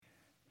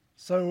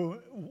So,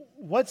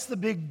 what's the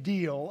big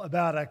deal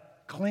about a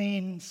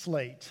clean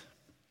slate?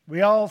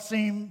 We all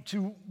seem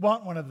to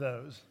want one of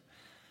those.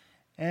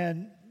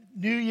 And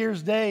New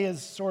Year's Day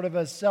is sort of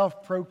a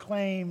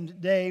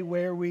self-proclaimed day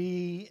where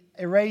we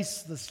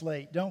erase the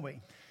slate, don't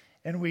we?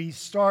 And we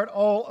start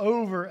all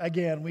over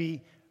again.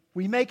 We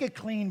make a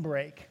clean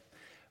break.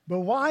 But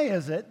why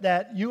is it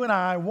that you and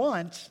I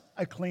want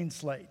a clean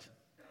slate?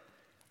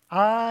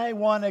 I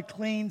want a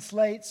clean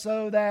slate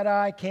so that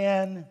I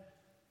can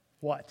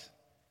what?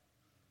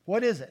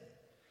 What is it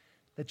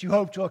that you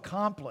hope to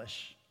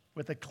accomplish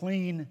with a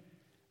clean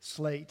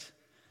slate?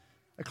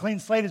 A clean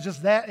slate is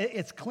just that.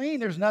 It's clean.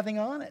 There's nothing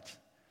on it.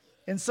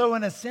 And so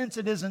in a sense,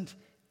 it isn't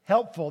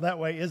helpful that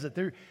way, is it?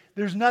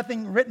 There's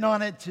nothing written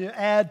on it to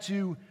add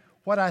to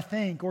what I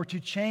think or to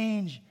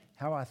change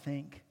how I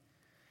think.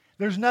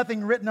 There's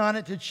nothing written on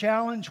it to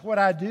challenge what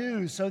I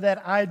do so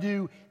that I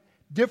do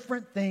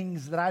different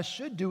things that I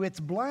should do.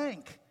 It's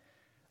blank.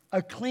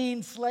 A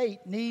clean slate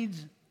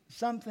needs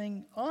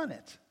something on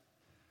it.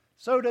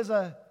 So does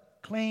a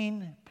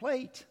clean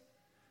plate.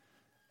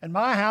 In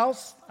my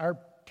house, our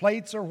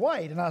plates are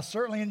white, and I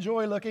certainly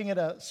enjoy looking at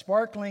a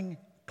sparkling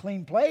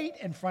clean plate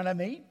in front of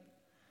me,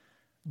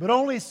 but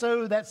only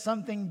so that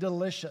something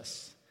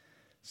delicious,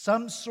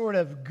 some sort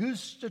of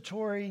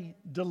gustatory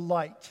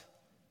delight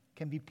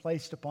can be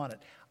placed upon it.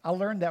 I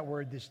learned that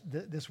word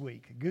this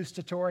week,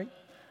 gustatory.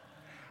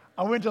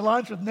 I went to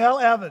lunch with Nell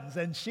Evans,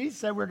 and she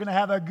said we're going to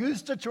have a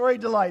gustatory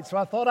delight. So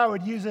I thought I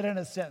would use it in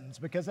a sentence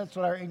because that's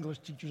what our English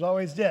teachers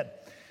always did.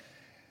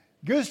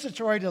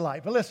 Gustatory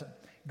delight. But listen,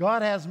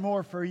 God has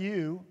more for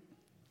you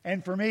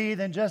and for me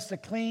than just a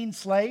clean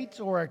slate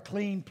or a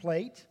clean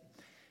plate.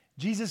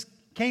 Jesus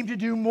came to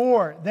do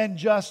more than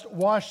just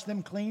wash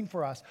them clean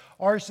for us.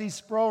 R.C.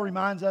 Sproul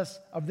reminds us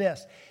of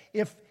this.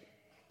 If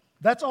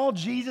that's all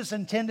Jesus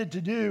intended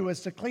to do, was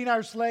to clean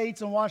our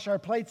slates and wash our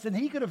plates, then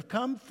he could have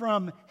come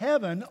from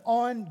heaven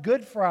on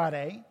Good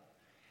Friday,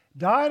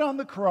 died on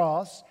the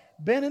cross,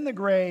 been in the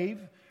grave,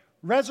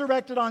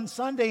 resurrected on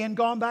Sunday, and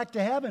gone back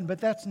to heaven.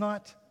 But that's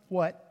not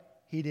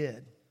what he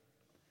did.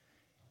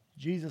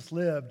 Jesus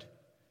lived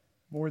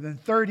more than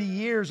 30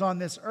 years on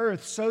this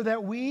earth so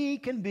that we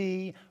can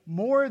be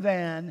more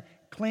than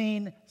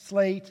clean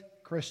slate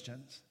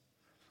Christians.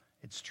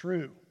 It's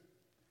true.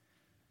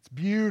 It's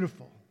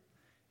beautiful.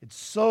 It's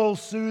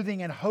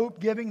soul-soothing and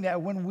hope-giving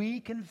that when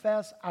we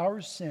confess our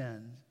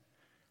sins,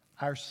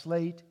 our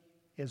slate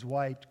is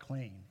wiped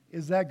clean.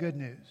 Is that good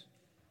news?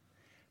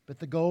 But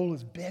the goal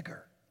is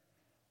bigger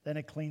than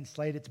a clean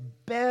slate. It's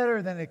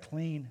better than a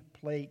clean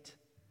plate.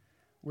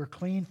 We're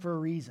clean for a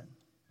reason.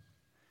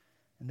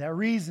 And that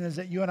reason is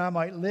that you and I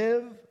might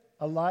live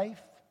a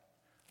life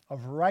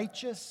of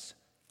righteous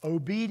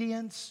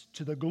obedience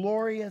to the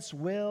glorious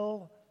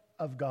will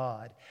of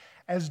God.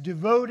 As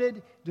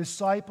devoted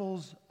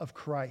disciples of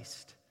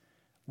Christ,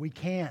 we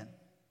can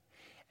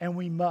and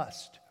we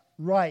must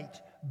write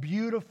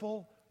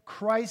beautiful,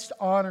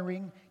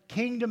 Christ-honoring,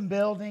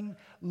 kingdom-building,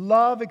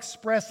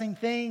 love-expressing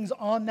things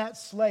on that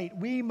slate.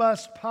 We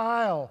must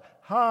pile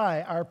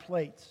high our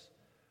plates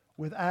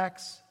with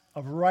acts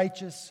of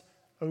righteous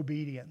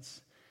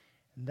obedience.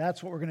 And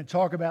that's what we're going to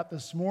talk about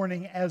this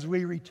morning as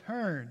we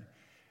return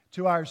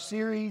to our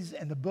series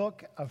in the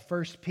book of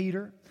 1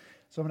 Peter.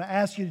 So I'm going to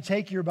ask you to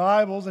take your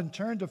Bibles and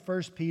turn to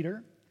 1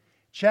 Peter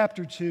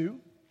chapter 2.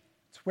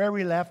 It's where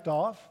we left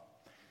off.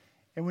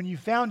 And when you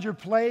found your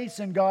place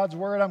in God's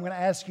Word, I'm going to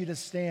ask you to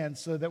stand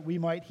so that we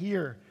might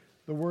hear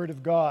the Word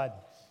of God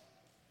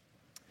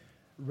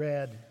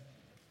read.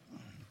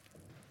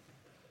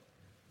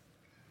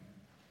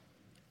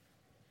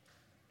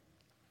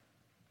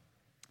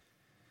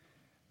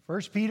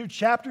 1 Peter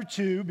chapter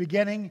 2,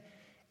 beginning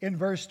in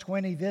verse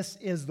 20, this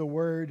is the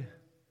word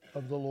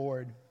of the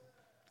Lord.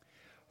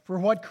 For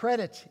what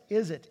credit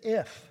is it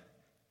if,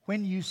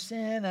 when you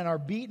sin and are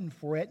beaten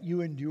for it,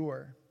 you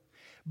endure?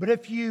 But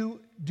if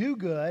you do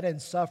good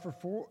and suffer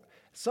for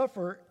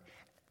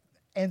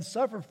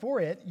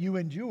it, you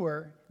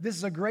endure. This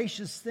is a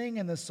gracious thing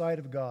in the sight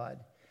of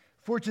God.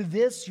 For to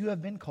this you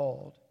have been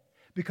called,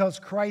 because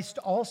Christ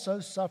also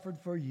suffered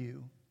for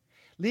you,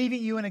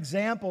 leaving you an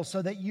example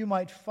so that you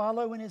might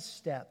follow in his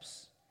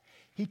steps.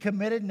 He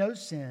committed no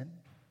sin,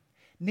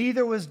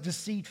 neither was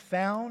deceit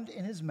found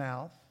in his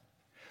mouth.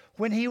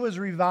 When he was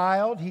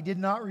reviled, he did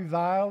not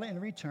revile in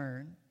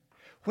return.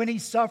 When he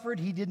suffered,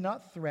 he did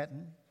not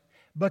threaten,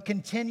 but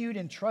continued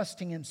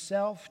entrusting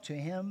himself to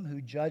him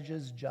who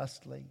judges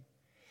justly.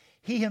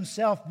 He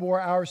himself bore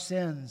our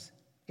sins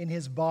in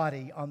his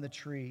body on the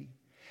tree,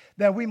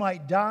 that we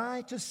might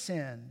die to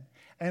sin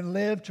and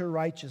live to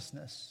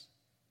righteousness.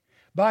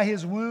 By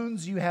his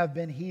wounds you have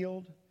been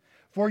healed,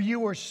 for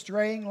you were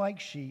straying like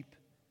sheep,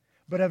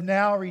 but have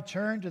now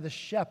returned to the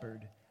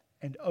shepherd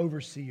and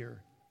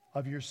overseer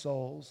of your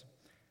souls.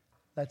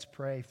 Let's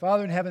pray.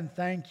 Father in heaven,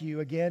 thank you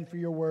again for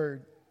your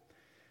word,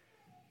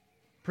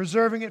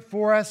 preserving it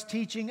for us,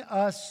 teaching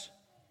us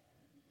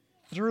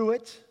through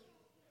it,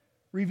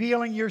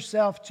 revealing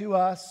yourself to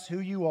us, who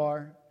you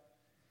are,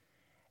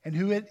 and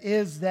who it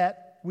is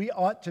that we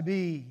ought to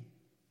be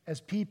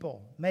as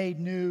people made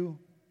new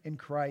in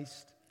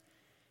Christ.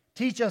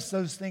 Teach us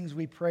those things,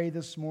 we pray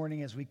this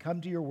morning as we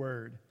come to your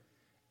word.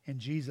 In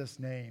Jesus'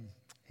 name,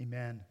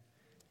 amen.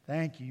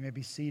 Thank you. You may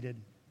be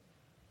seated.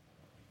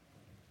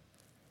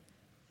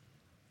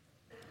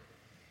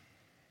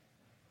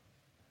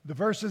 The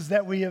verses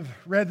that we have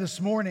read this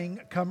morning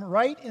come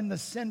right in the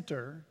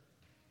center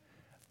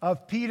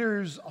of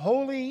Peter's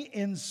wholly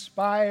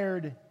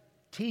inspired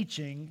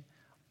teaching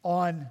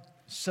on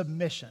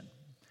submission.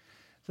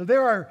 So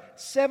there are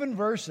 7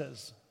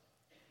 verses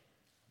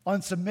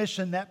on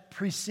submission that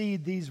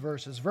precede these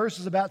verses.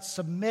 Verses about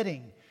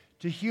submitting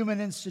to human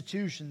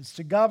institutions,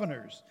 to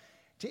governors,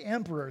 to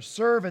emperors,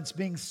 servants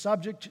being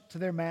subject to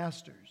their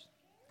masters.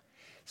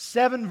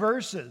 7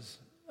 verses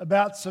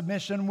about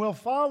submission will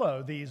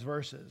follow these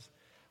verses.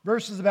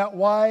 Verses about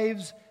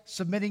wives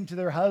submitting to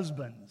their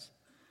husbands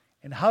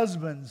and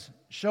husbands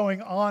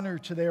showing honor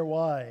to their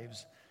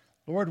wives.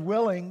 Lord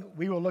willing,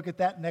 we will look at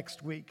that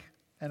next week,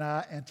 and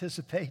I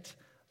anticipate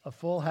a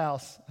full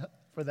house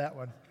for that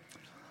one.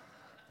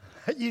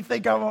 You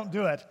think I won't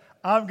do it?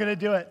 I'm going to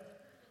do it.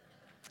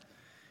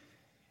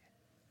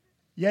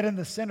 Yet in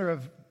the center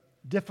of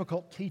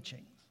difficult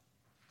teachings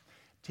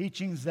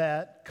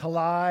that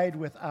collide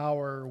with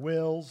our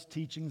wills,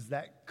 teachings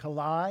that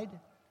collide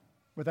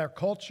with our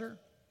culture,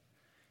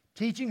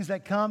 teachings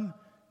that come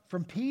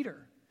from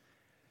Peter,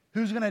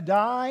 who's going to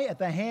die at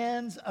the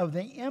hands of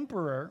the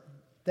emperor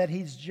that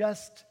he's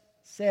just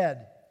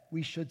said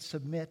we should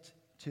submit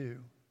to.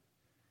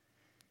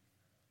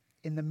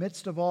 In the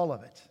midst of all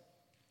of it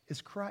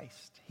is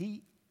Christ.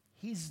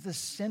 He's the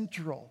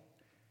central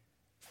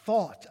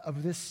thought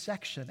of this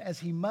section, as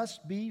he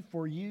must be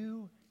for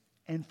you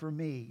and for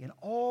me in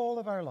all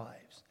of our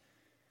lives.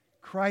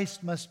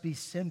 Christ must be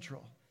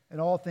central in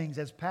all things,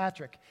 as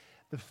Patrick,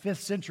 the 5th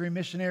century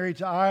missionary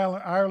to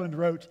Ireland,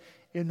 wrote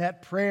in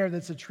that prayer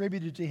that's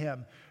attributed to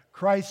him.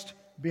 Christ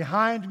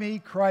behind me,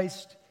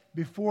 Christ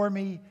before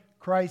me,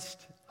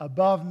 Christ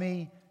above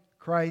me,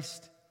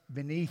 Christ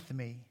beneath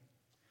me.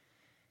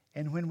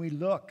 And when we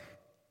look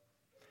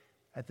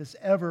at this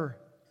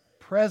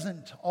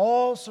ever-present,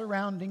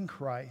 all-surrounding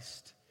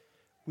Christ,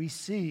 we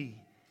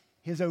see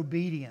his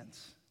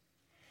obedience.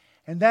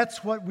 And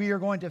that's what we are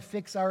going to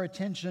fix our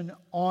attention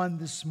on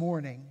this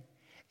morning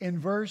in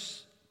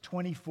verse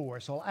 24.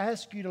 So I'll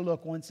ask you to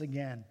look once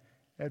again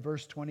at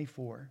verse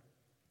 24.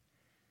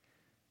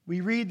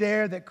 We read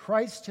there that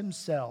Christ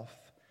himself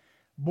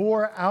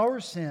bore our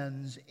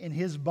sins in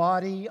his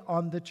body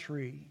on the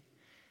tree,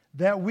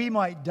 that we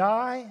might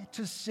die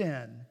to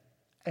sin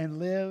and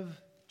live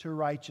to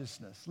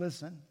righteousness.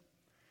 Listen,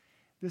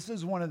 this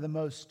is one of the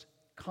most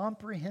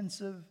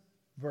comprehensive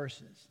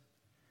verses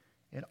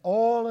in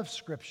all of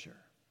Scripture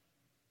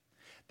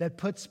that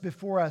puts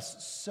before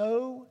us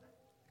so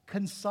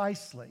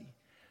concisely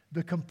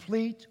the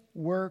complete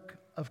work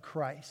of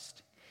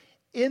Christ.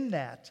 In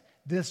that,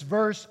 this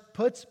verse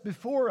puts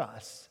before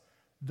us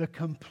the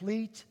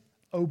complete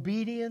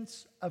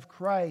obedience of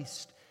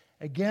Christ.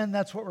 Again,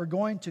 that's what we're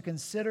going to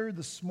consider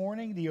this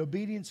morning, the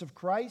obedience of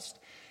Christ.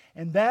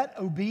 And that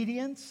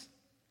obedience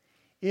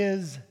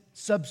is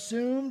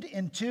subsumed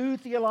in 2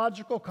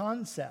 theological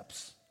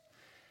concepts: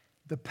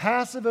 the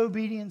passive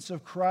obedience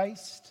of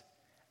Christ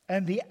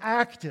and the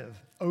active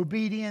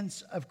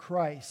obedience of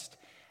Christ.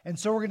 And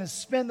so we're going to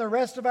spend the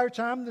rest of our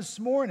time this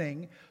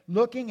morning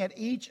looking at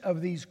each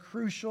of these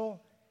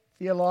crucial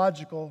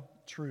theological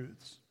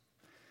truths.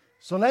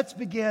 So let's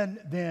begin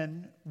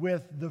then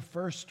with the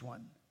first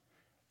one,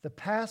 the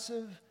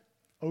passive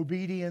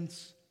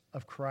obedience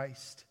of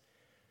Christ.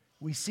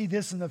 We see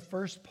this in the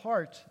first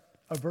part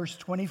of verse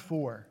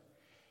 24.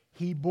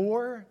 He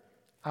bore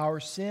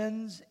our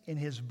sins in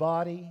his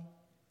body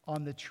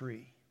on the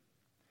tree.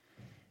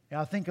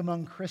 Now I think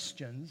among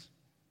Christians,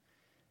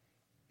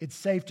 it's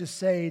safe to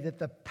say that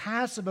the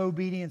passive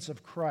obedience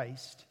of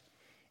Christ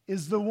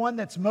is the one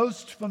that's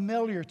most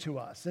familiar to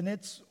us, and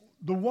it's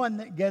the one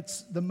that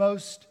gets the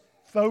most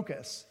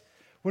focus.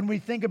 When we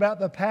think about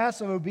the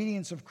passive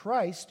obedience of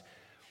Christ,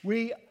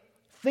 we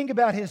think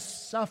about his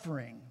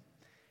suffering.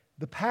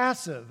 The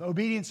passive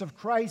obedience of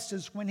Christ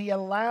is when he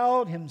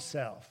allowed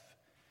himself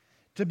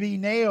to be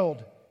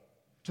nailed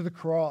to the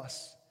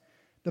cross.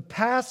 The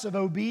passive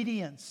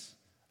obedience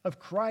of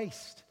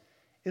Christ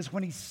is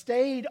when he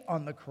stayed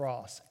on the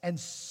cross and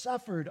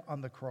suffered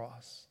on the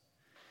cross.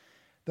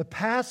 The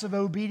passive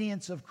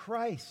obedience of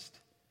Christ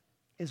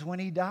is when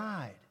he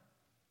died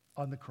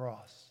on the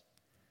cross.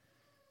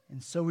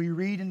 And so we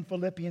read in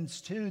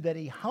Philippians 2 that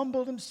he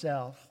humbled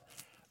himself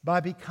by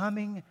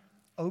becoming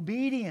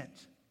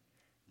obedient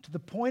to the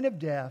point of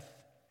death,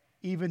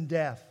 even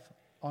death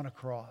on a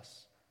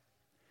cross.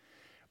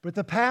 But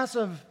the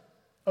passive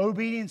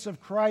obedience of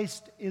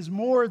Christ is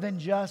more than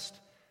just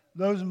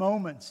those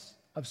moments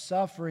of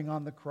suffering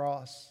on the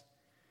cross.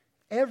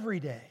 Every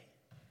day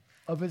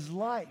of his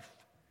life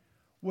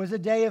was a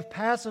day of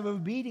passive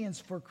obedience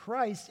for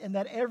Christ, and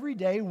that every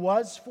day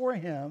was for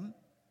him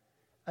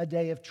a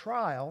day of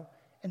trial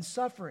and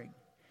suffering.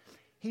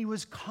 He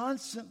was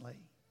constantly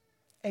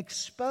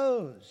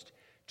exposed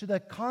to the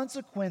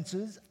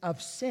consequences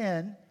of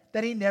sin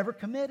that he never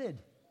committed.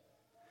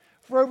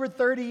 For over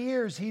 30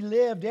 years, he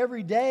lived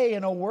every day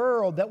in a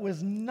world that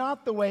was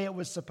not the way it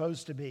was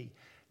supposed to be,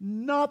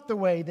 not the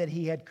way that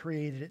he had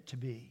created it to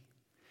be.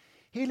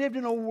 He lived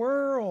in a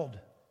world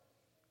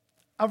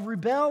of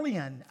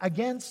rebellion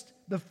against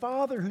the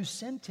Father who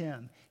sent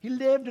him. He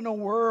lived in a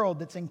world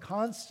that's in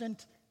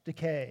constant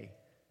decay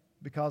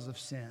because of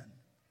sin.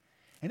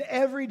 And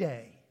every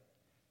day,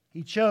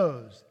 he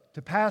chose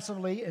to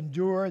passively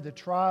endure the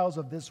trials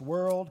of this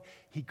world.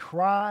 He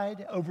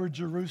cried over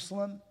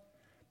Jerusalem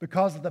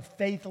because of the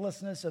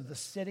faithlessness of the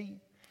city,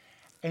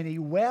 and he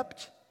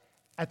wept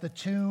at the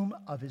tomb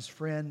of his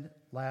friend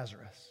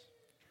Lazarus.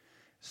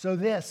 So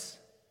this,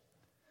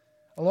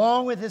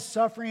 along with his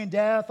suffering and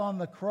death on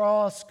the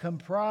cross,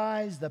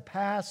 comprise the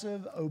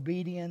passive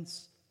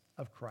obedience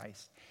of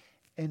Christ.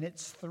 And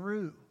it's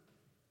through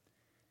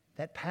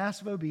that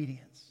passive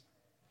obedience,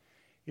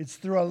 it's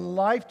through a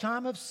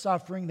lifetime of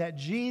suffering that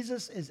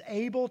Jesus is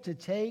able to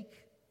take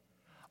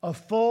a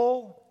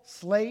full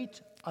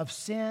slate of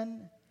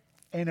sin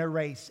and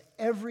erase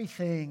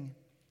everything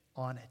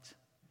on it.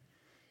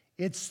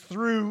 It's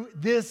through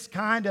this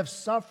kind of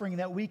suffering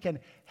that we can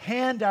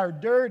hand our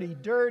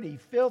dirty,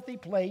 filthy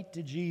plate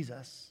to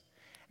Jesus,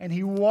 and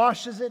he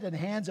washes it and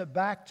hands it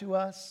back to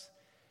us.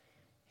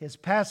 His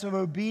passive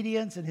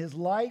obedience in his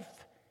life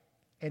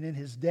and in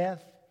his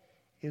death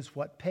is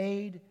what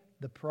paid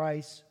the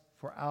price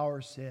for our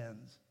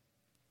sins.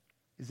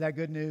 Is that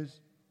good news?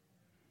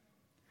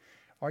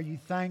 Are you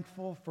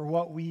thankful for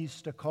what we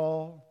used to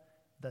call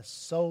the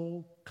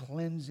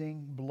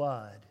soul-cleansing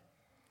blood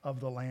of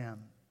the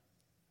Lamb?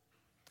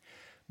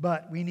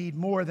 But we need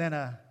more than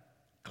a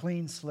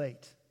clean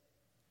slate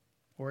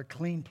or a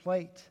clean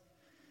plate.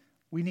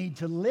 We need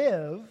to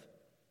live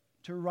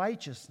to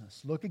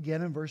righteousness. Look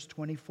again in verse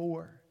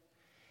 24.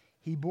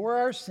 He bore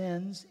our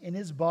sins in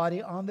his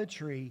body on the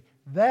tree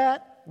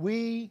that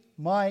we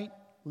might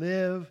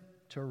live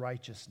to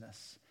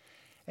righteousness.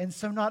 And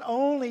so not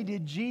only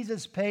did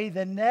Jesus pay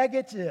the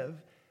negative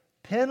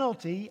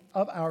penalty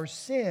of our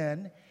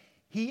sin,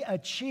 he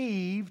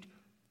achieved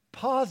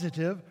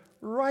positive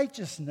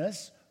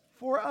righteousness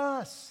for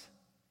us.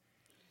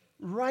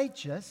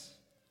 Righteous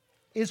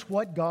is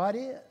what God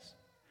is.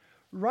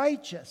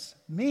 Righteous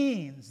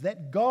means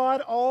that God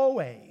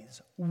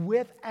always,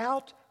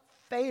 without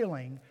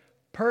failing,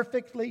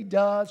 perfectly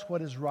does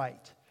what is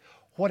right,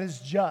 what is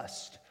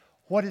just,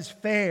 what is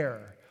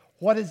fair,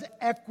 what is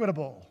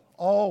equitable,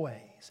 always.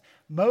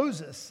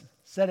 Moses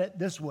said it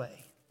this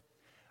way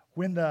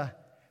when the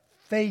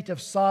fate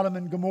of Sodom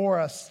and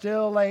Gomorrah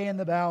still lay in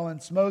the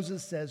balance.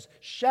 Moses says,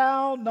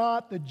 "Shall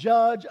not the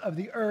judge of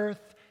the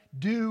earth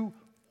do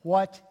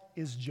what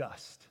is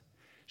just?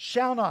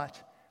 Shall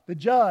not the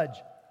judge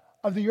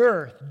of the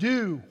earth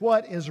do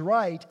what is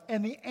right?"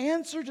 And the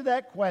answer to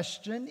that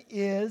question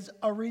is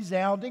a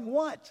resounding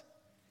what?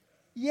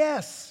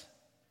 Yes.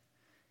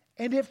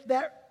 And if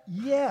that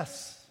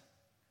yes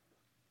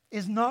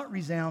is not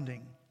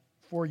resounding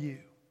for you,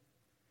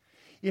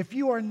 if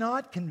you are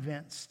not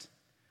convinced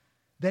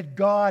that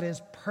God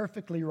is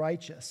perfectly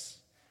righteous,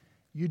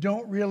 you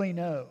don't really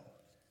know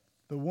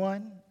the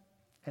one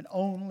and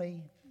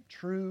only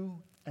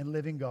true and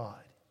living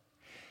God.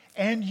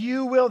 And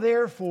you will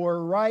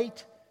therefore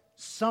write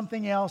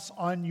something else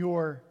on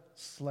your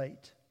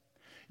slate.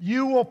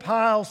 You will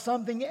pile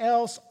something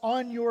else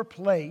on your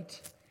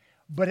plate,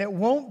 but it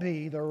won't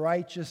be the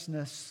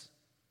righteousness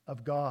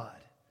of God.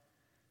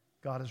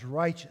 God is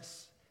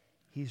righteous.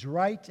 He's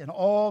right in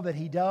all that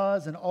he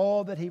does and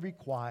all that he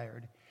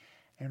required.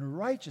 And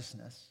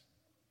righteousness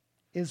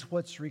is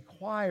what's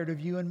required of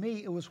you and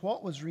me. It was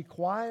what was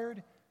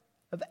required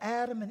of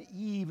Adam and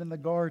Eve in the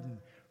garden.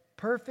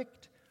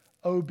 Perfect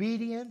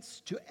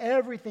obedience to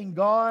everything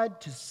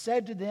God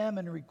said to them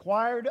and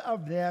required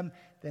of them,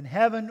 then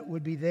heaven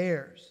would be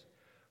theirs.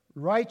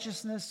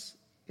 Righteousness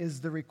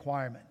is the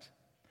requirement.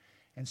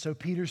 And so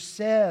Peter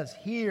says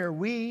here,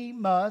 we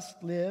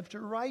must live to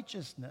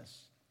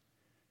righteousness.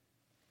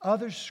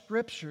 Other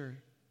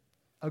scripture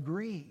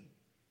agree.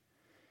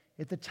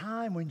 At the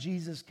time when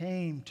Jesus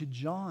came to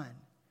John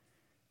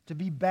to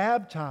be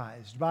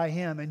baptized by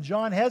him, and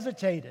John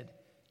hesitated.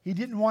 He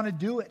didn't want to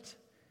do it.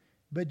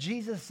 But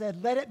Jesus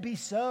said, "Let it be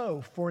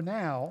so for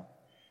now,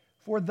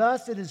 for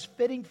thus it is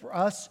fitting for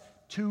us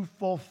to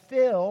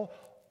fulfill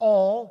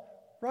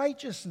all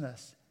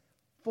righteousness."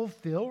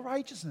 Fulfill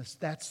righteousness.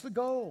 That's the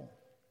goal.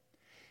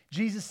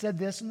 Jesus said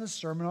this in the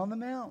Sermon on the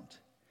Mount.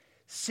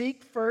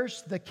 Seek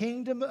first the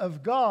kingdom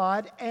of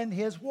God and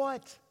his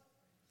what?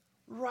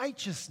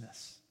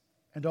 Righteousness.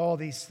 And all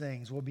these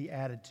things will be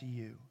added to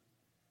you.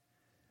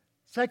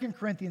 2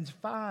 Corinthians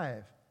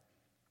 5.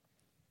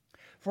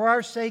 For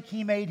our sake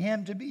he made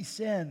him to be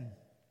sin,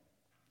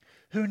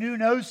 who knew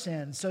no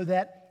sin, so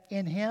that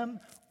in him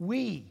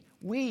we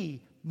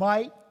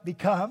might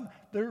become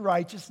the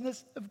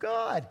righteousness of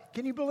God.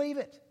 Can you believe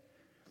it?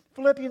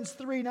 Philippians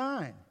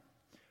 3:9.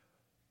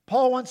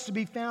 Paul wants to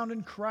be found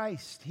in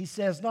Christ. He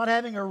says, not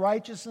having a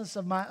righteousness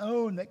of my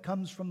own that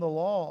comes from the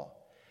law,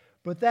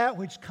 but that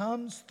which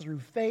comes through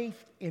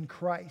faith in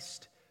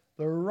Christ,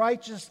 the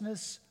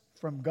righteousness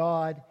from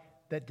God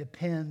that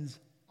depends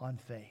on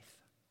faith.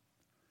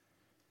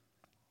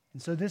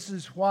 And so this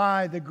is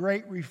why the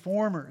great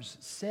reformers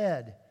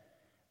said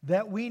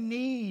that we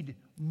need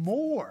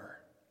more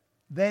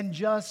than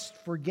just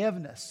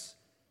forgiveness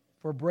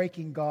for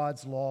breaking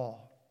God's law.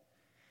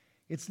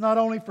 It's not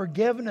only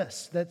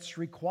forgiveness that's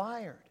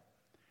required,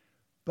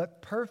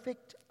 but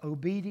perfect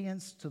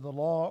obedience to the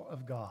law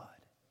of God.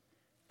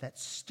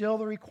 That's still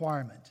the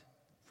requirement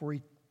for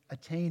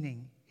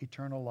attaining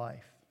eternal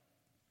life.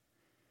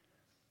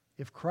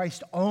 If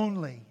Christ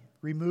only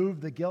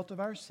removed the guilt of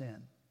our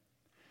sin,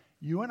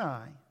 you and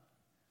I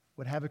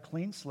would have a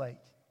clean slate.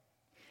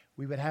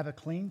 We would have a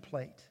clean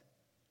plate.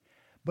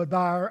 But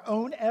by our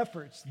own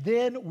efforts,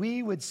 then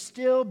we would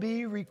still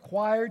be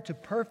required to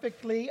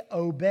perfectly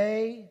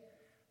obey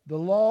the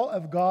law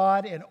of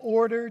God in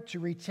order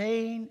to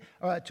attain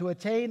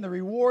the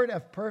reward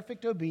of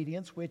perfect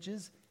obedience, which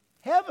is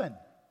heaven.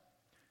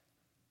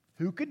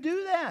 Who could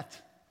do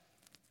that?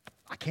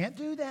 I can't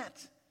do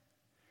that.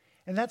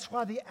 And that's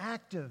why the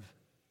active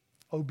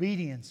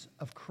obedience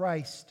of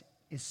Christ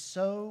is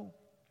so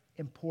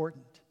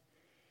important.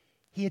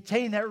 He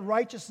attained that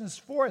righteousness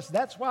for us.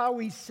 That's why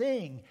we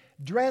sing,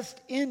 dressed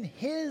in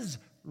His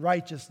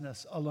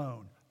righteousness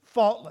alone,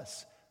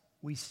 faultless,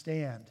 we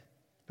stand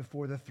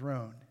before the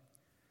throne.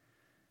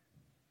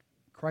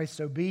 Christ's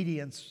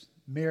obedience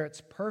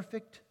merits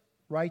perfect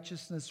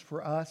righteousness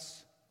for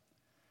us,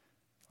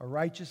 a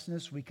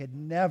righteousness we could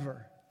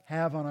never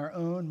have on our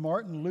own.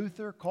 Martin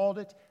Luther called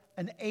it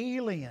an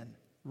alien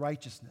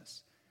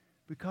righteousness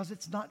because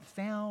it's not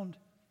found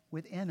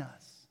within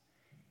us.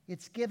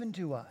 It's given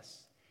to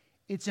us.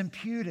 It's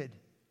imputed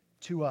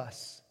to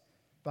us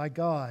by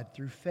God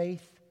through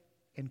faith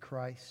in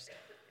Christ.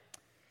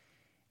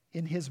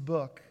 In his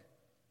book,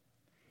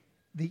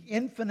 The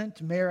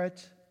Infinite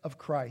Merit of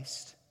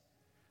Christ,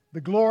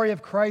 The Glory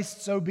of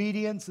Christ's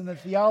Obedience and the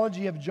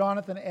Theology of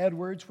Jonathan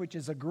Edwards, which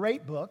is a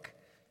great book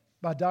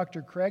by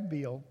Dr. Craig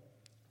Beale,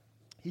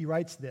 he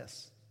writes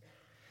this: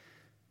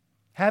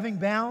 having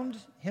bound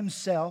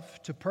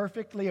himself to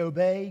perfectly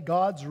obey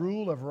God's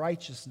rule of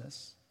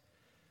righteousness,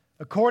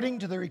 according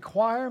to the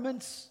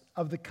requirements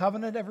of the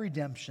covenant of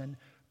redemption,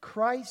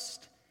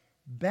 Christ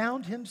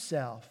bound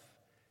himself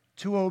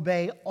to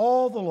obey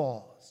all the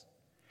laws,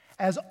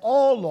 as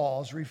all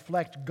laws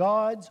reflect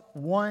God's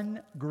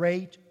one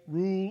great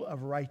rule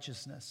of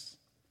righteousness.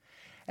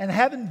 And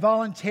having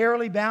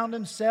voluntarily bound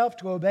himself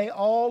to obey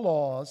all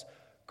laws,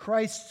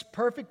 Christ's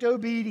perfect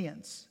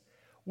obedience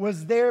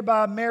was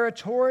thereby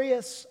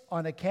meritorious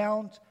on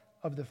account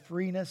of the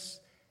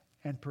freeness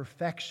and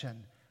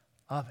perfection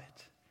of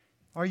it.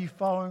 Are you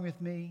following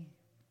with me?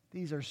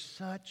 These are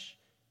such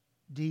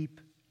deep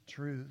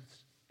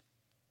truths.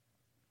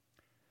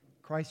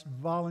 Christ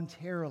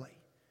voluntarily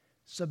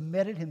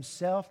submitted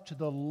himself to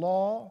the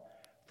law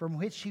from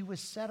which he was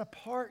set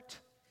apart.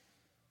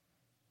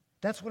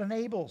 That's what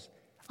enables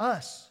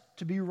us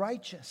to be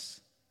righteous.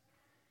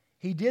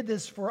 He did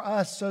this for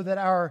us so that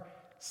our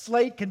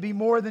slate can be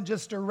more than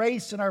just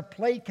erased and our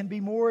plate can be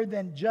more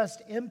than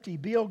just empty.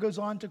 Beale goes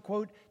on to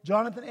quote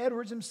Jonathan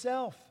Edwards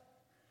himself.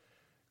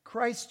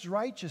 Christ's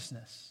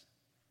righteousness,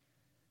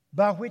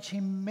 by which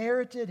he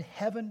merited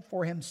heaven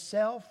for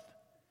himself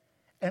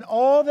and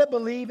all that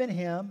believe in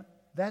him,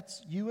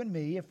 that's you and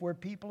me if we're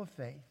people of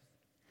faith,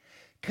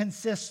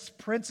 consists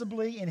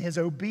principally in his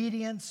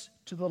obedience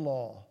to the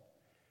law.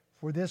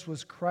 For this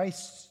was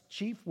Christ's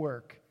chief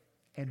work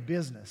and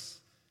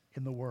business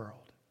in the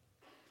world.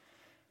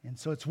 And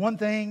so it's one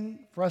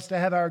thing for us to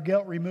have our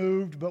guilt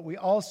removed, but we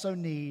also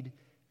need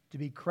to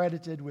be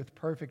credited with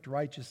perfect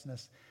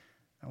righteousness.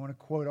 I want to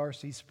quote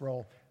R.C.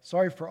 Sproul.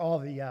 Sorry for all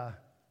the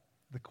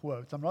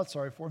quotes. I'm not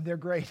sorry for them. They're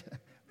great.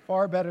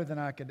 Far better than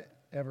I could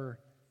ever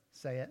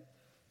say it.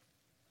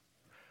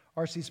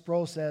 R.C.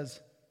 Sproul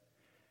says,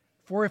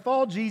 "For if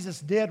all Jesus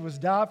did was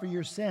die for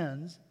your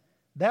sins,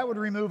 that would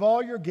remove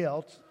all your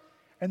guilt,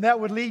 and that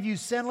would leave you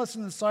sinless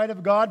in the sight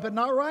of God, but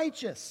not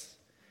righteous.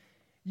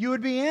 You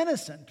would be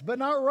innocent, but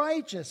not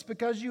righteous,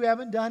 because you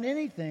haven't done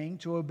anything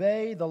to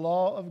obey the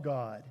law of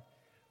God,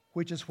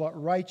 which is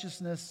what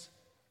righteousness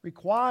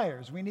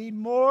requires." We need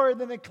more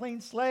than a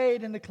clean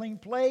slate and a clean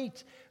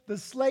plate. The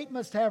slate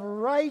must have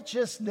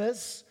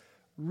righteousness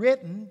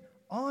written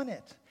on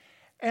it.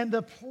 And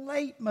the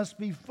plate must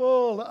be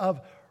full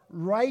of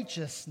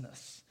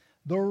righteousness,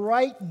 the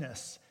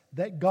rightness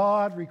that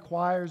God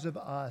requires of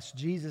us.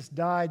 Jesus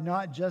died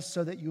not just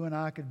so that you and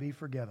I could be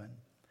forgiven,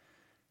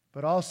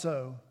 but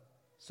also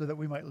so that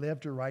we might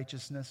live to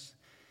righteousness.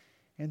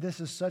 And this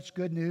is such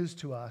good news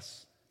to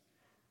us,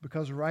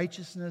 because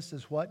righteousness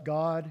is what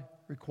God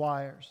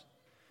requires.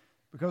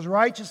 Because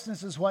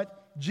righteousness is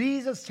what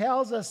Jesus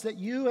tells us that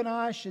you and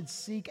I should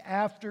seek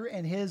after,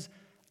 and his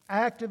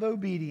active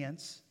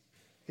obedience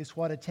is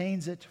what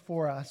attains it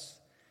for us.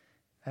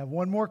 I have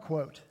one more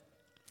quote.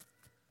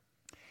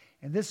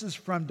 And this is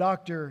from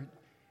Dr.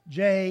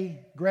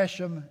 J.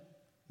 Gresham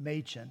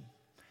Machen.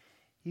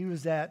 He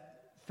was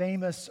that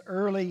famous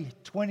early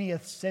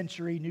 20th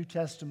century New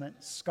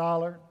Testament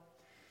scholar.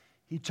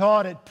 He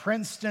taught at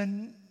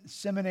Princeton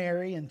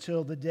Seminary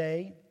until the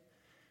day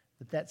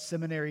that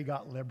seminary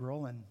got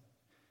liberal, and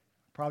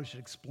probably should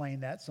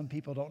explain that. Some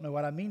people don't know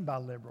what I mean by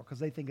liberal because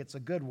they think it's a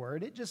good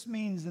word. It just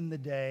means in the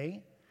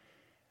day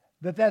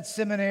that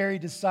seminary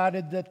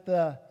decided that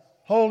the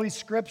Holy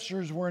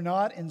Scriptures were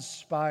not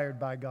inspired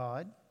by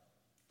God.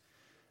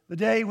 The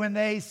day when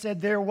they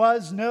said there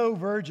was no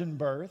virgin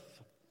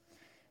birth.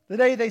 The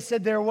day they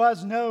said there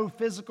was no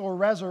physical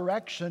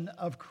resurrection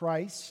of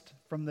Christ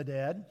from the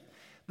dead.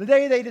 The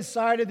day they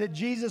decided that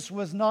Jesus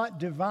was not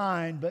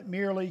divine but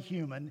merely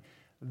human.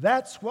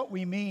 That's what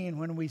we mean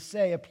when we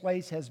say a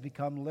place has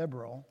become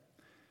liberal.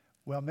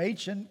 Well,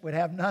 Machen would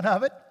have none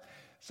of it.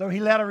 So he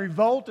led a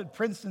revolt at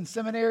Princeton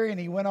Seminary, and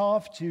he went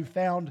off to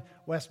found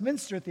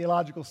Westminster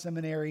Theological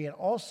Seminary and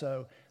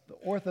also the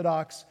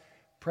Orthodox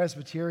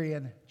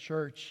Presbyterian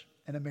Church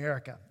in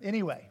America.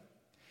 Anyway,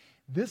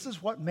 this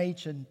is what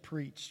Machen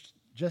preached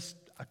just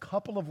a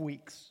couple of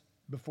weeks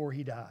before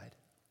he died.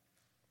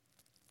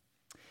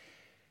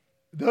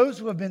 Those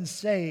who have been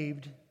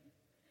saved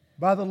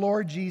by the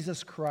Lord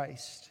Jesus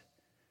Christ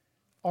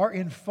are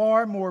in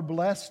far more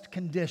blessed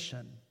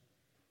condition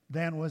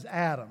than was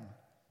Adam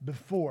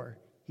before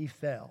he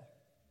fell.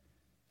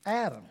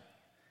 Adam,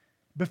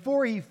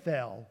 before he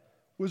fell,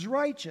 was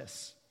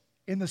righteous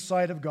in the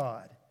sight of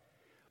God,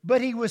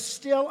 but he was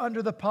still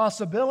under the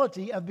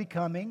possibility of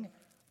becoming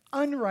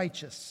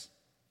unrighteous.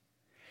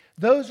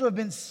 Those who have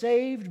been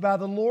saved by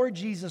the Lord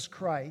Jesus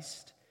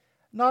Christ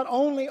not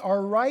only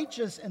are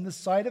righteous in the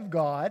sight of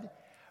God,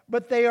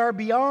 but they are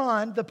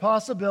beyond the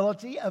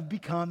possibility of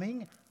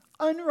becoming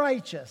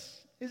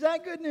unrighteous. Is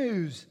that good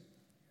news?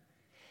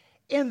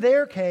 In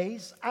their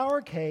case,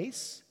 our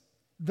case,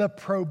 the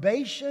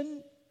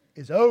probation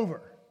is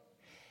over.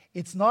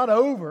 It's not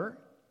over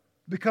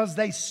because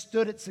they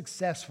stood it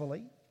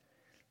successfully.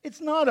 It's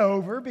not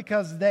over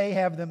because they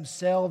have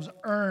themselves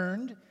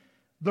earned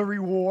the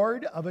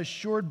reward of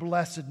assured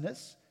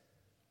blessedness,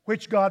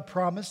 which God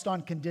promised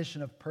on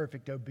condition of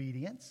perfect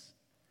obedience.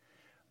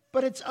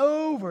 But it's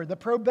over. The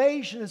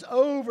probation is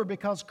over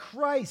because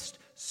Christ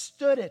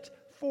stood it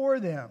for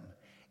them.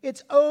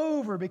 It's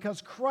over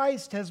because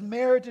Christ has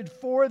merited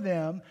for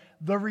them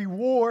the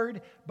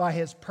reward by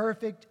His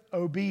perfect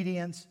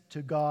obedience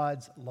to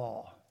God's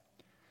law.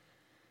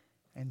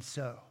 And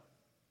so,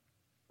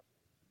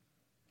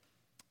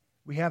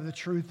 we have the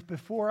truth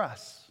before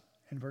us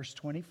in verse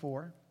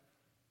 24.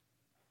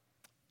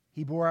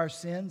 He bore our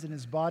sins in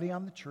His body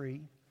on the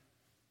tree,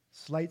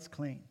 slate's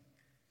clean,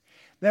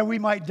 that we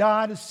might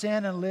die to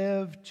sin and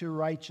live to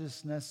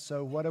righteousness.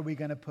 So what are we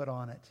going to put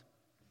on it?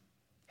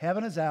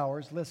 Heaven is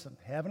ours. Listen,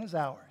 heaven is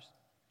ours.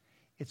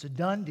 It's a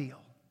done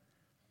deal.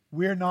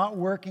 We're not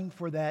working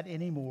for that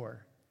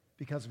anymore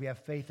because we have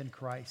faith in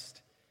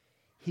Christ.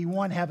 He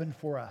won heaven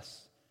for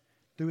us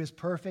through His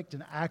perfect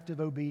and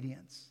active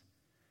obedience.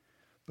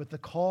 But the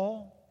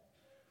call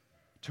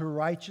to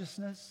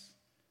righteousness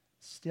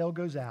still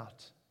goes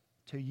out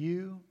to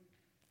you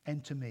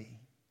and to me.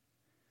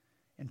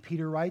 And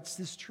Peter writes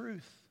this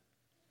truth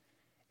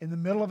in the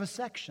middle of a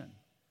section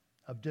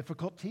of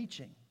difficult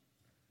teaching.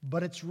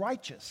 But it's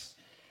righteous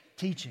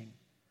teaching.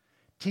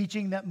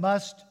 Teaching that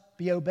must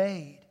be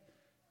obeyed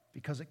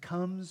because it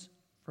comes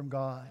from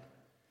God.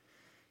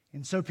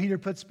 And so Peter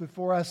puts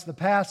before us the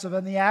passive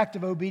and the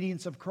active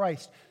obedience of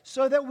Christ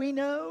so that we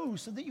know,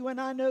 so that you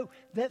and I know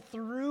that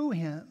through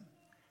Him,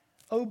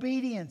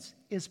 obedience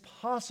is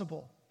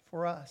possible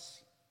for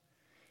us.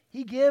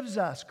 He gives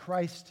us,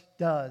 Christ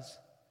does,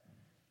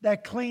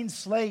 that clean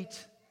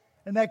slate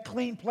and that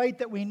clean plate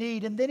that we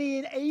need. And then He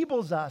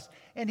enables us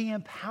and He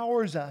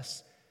empowers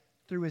us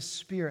through His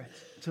Spirit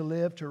to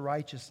live to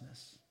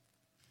righteousness,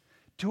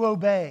 to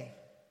obey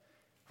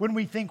when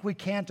we think we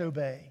can't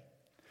obey,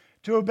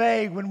 to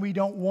obey when we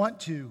don't want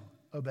to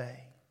obey,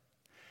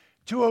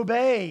 to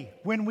obey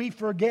when we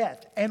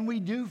forget, and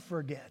we do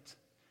forget,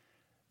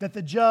 that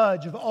the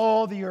Judge of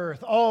all the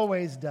earth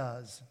always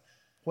does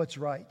what's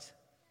right.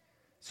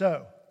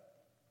 So,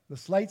 the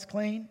slate's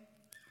clean.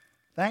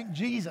 Thank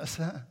Jesus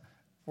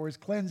for His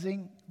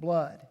cleansing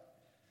blood.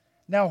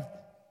 Now,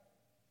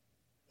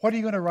 what are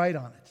you going to write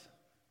on it?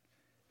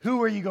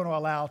 Who are you going to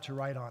allow to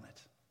write on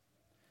it?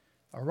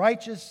 A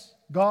righteous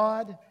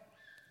God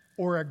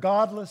or a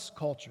godless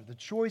culture? The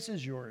choice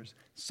is yours.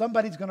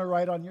 Somebody's going to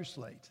write on your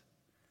slate.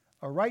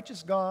 A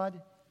righteous God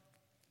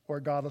or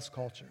a godless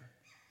culture.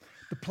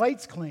 The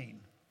plate's clean.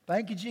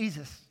 Thank you,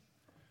 Jesus,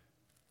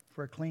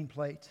 for a clean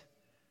plate.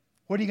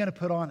 What are you going to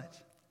put on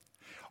it?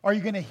 Are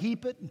you going to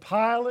heap it and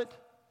pile it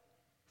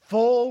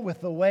full with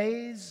the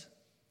ways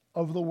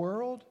of the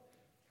world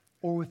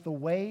or with the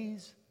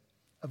ways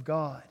of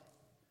God?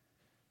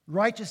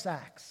 Righteous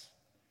acts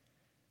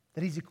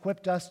that He's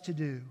equipped us to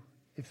do.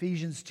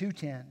 Ephesians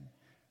 2:10.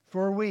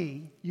 For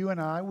we, you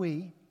and I,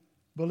 we,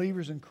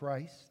 believers in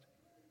Christ,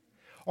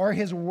 are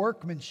His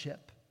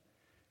workmanship,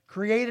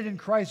 created in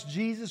Christ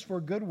Jesus for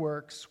good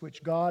works,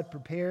 which God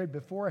prepared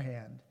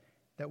beforehand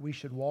that we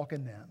should walk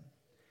in them.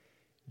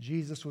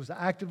 Jesus was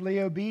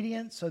actively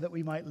obedient so that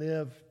we might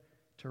live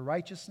to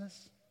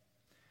righteousness.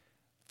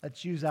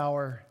 Let's use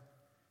our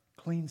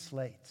clean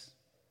slates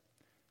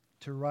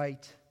to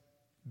write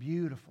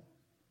beautiful,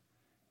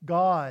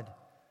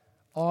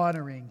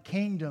 God-honoring,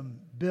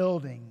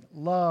 kingdom-building,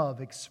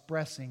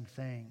 love-expressing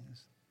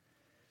things.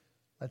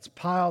 Let's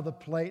pile the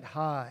plate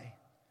high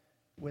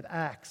with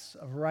acts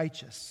of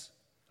righteous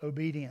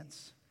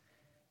obedience.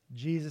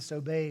 Jesus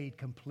obeyed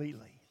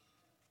completely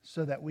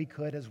so that we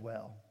could as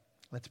well.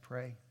 Let's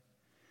pray.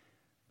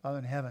 Father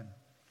in heaven,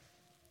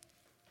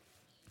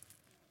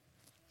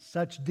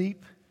 such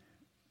deep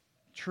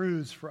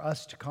truths for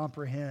us to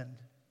comprehend.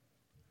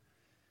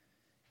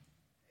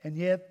 And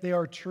yet they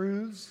are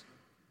truths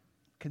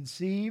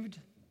conceived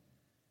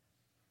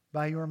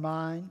by your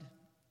mind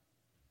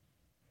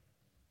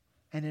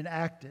and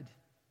enacted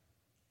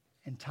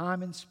in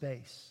time and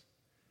space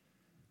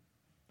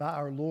by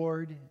our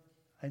Lord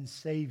and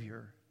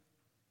Savior,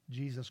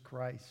 Jesus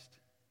Christ.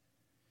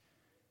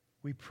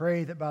 We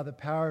pray that by the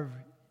power of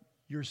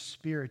your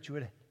Spirit, you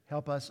would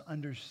help us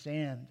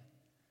understand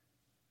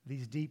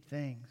these deep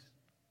things,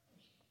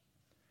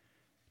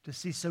 to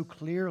see so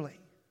clearly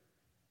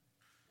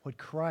what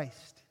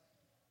Christ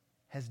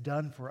has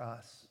done for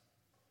us,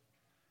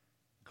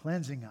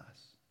 cleansing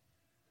us,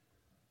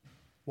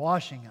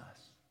 washing us,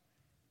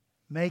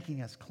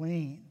 making us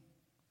clean.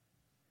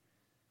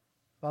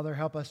 Father,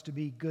 help us to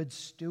be good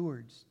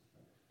stewards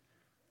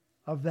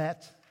of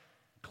that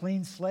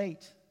clean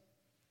slate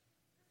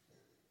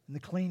and the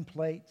clean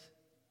plate.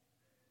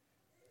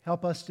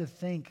 Help us to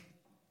think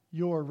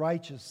your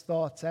righteous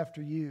thoughts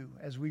after you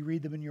as we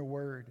read them in your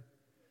word.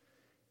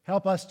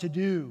 Help us to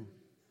do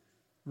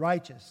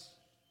righteous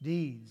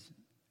deeds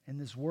in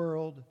this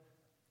world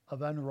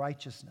of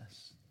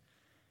unrighteousness.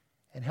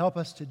 And help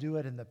us to do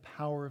it in the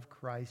power of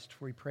Christ.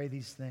 For we pray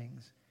these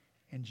things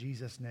in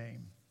Jesus'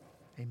 name.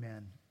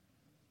 Amen.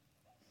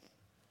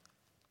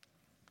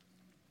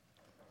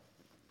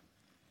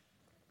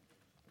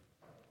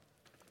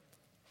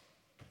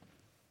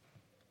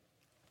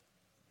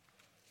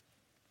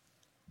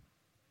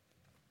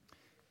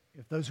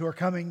 If those who are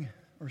coming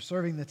or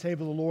serving the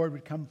table of the Lord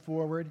would come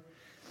forward.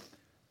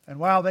 And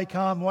while they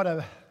come,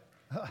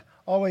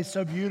 always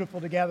so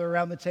beautiful to gather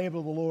around the table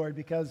of the Lord,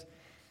 because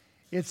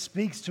it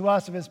speaks to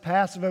us of his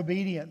passive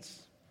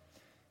obedience,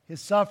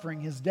 his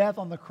suffering, his death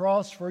on the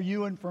cross for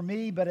you and for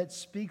me, but it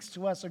speaks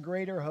to us a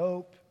greater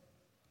hope,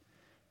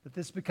 that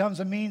this becomes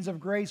a means of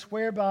grace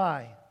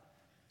whereby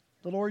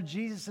the Lord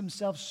Jesus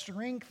himself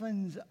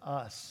strengthens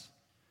us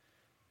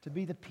to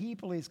be the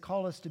people he's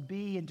called us to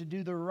be and to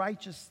do the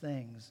righteous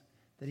things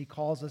that he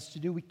calls us to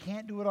do. We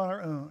can't do it on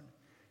our own.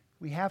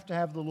 We have to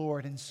have the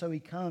Lord, and so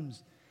he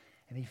comes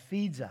and he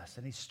feeds us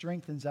and he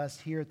strengthens us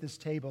here at this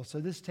table.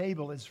 So this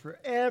table is for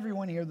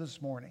everyone here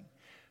this morning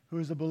who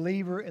is a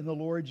believer in the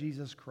Lord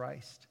Jesus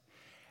Christ.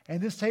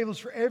 And this table is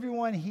for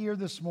everyone here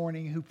this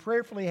morning who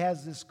prayerfully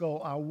has this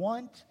goal: I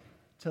want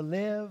to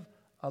live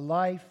a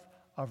life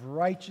of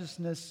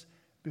righteousness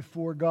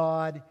before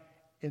God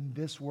in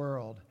this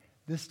world.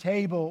 This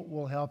table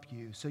will help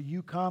you. So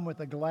you come with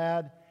a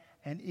glad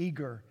and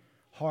eager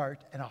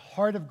heart and a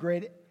heart of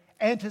great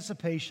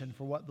anticipation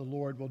for what the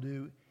Lord will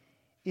do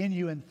in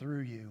you and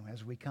through you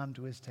as we come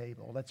to his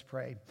table. Let's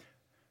pray.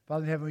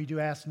 Father in heaven, we do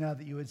ask now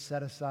that you would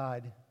set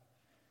aside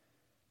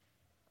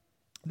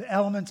the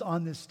elements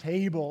on this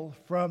table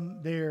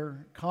from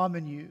their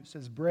common use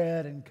as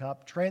bread and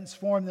cup.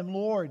 Transform them,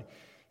 Lord,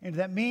 into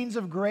that means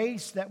of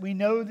grace that we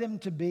know them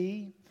to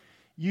be.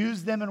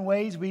 Use them in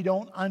ways we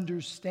don't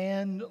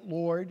understand,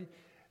 Lord,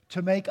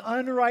 to make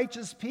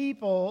unrighteous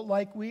people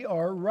like we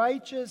are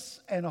righteous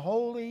and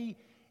holy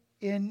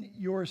in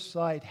your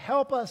sight.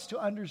 Help us to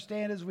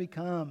understand as we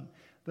come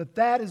that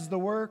that is the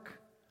work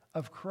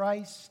of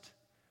Christ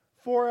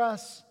for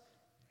us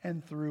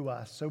and through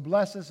us. So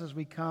bless us as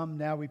we come.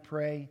 Now we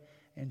pray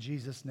in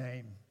Jesus'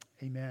 name.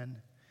 Amen.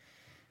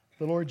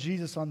 The Lord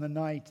Jesus, on the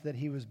night that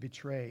he was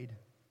betrayed,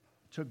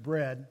 took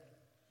bread.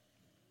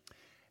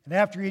 And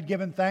after he had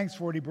given thanks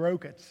for it, he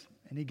broke it.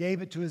 And he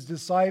gave it to his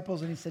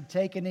disciples, and he said,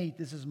 "Take and eat.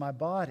 This is my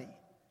body,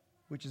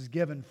 which is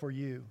given for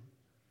you."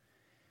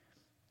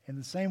 In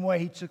the same way,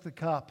 he took the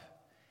cup,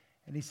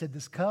 and he said,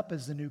 "This cup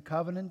is the new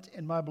covenant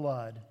in my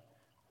blood,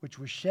 which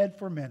was shed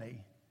for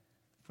many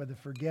for the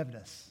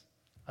forgiveness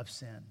of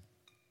sin."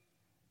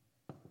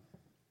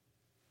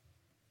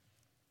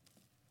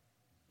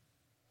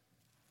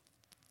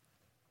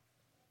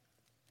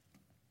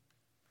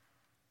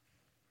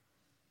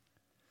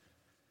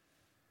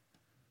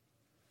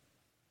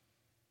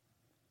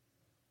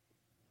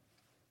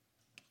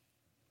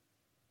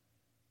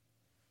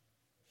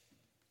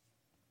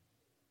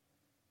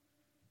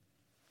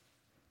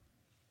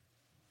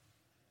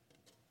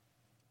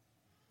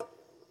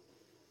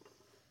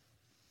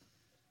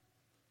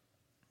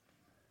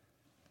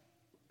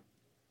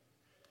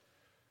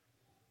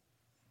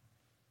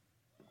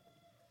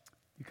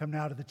 You come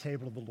now to the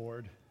table of the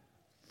Lord.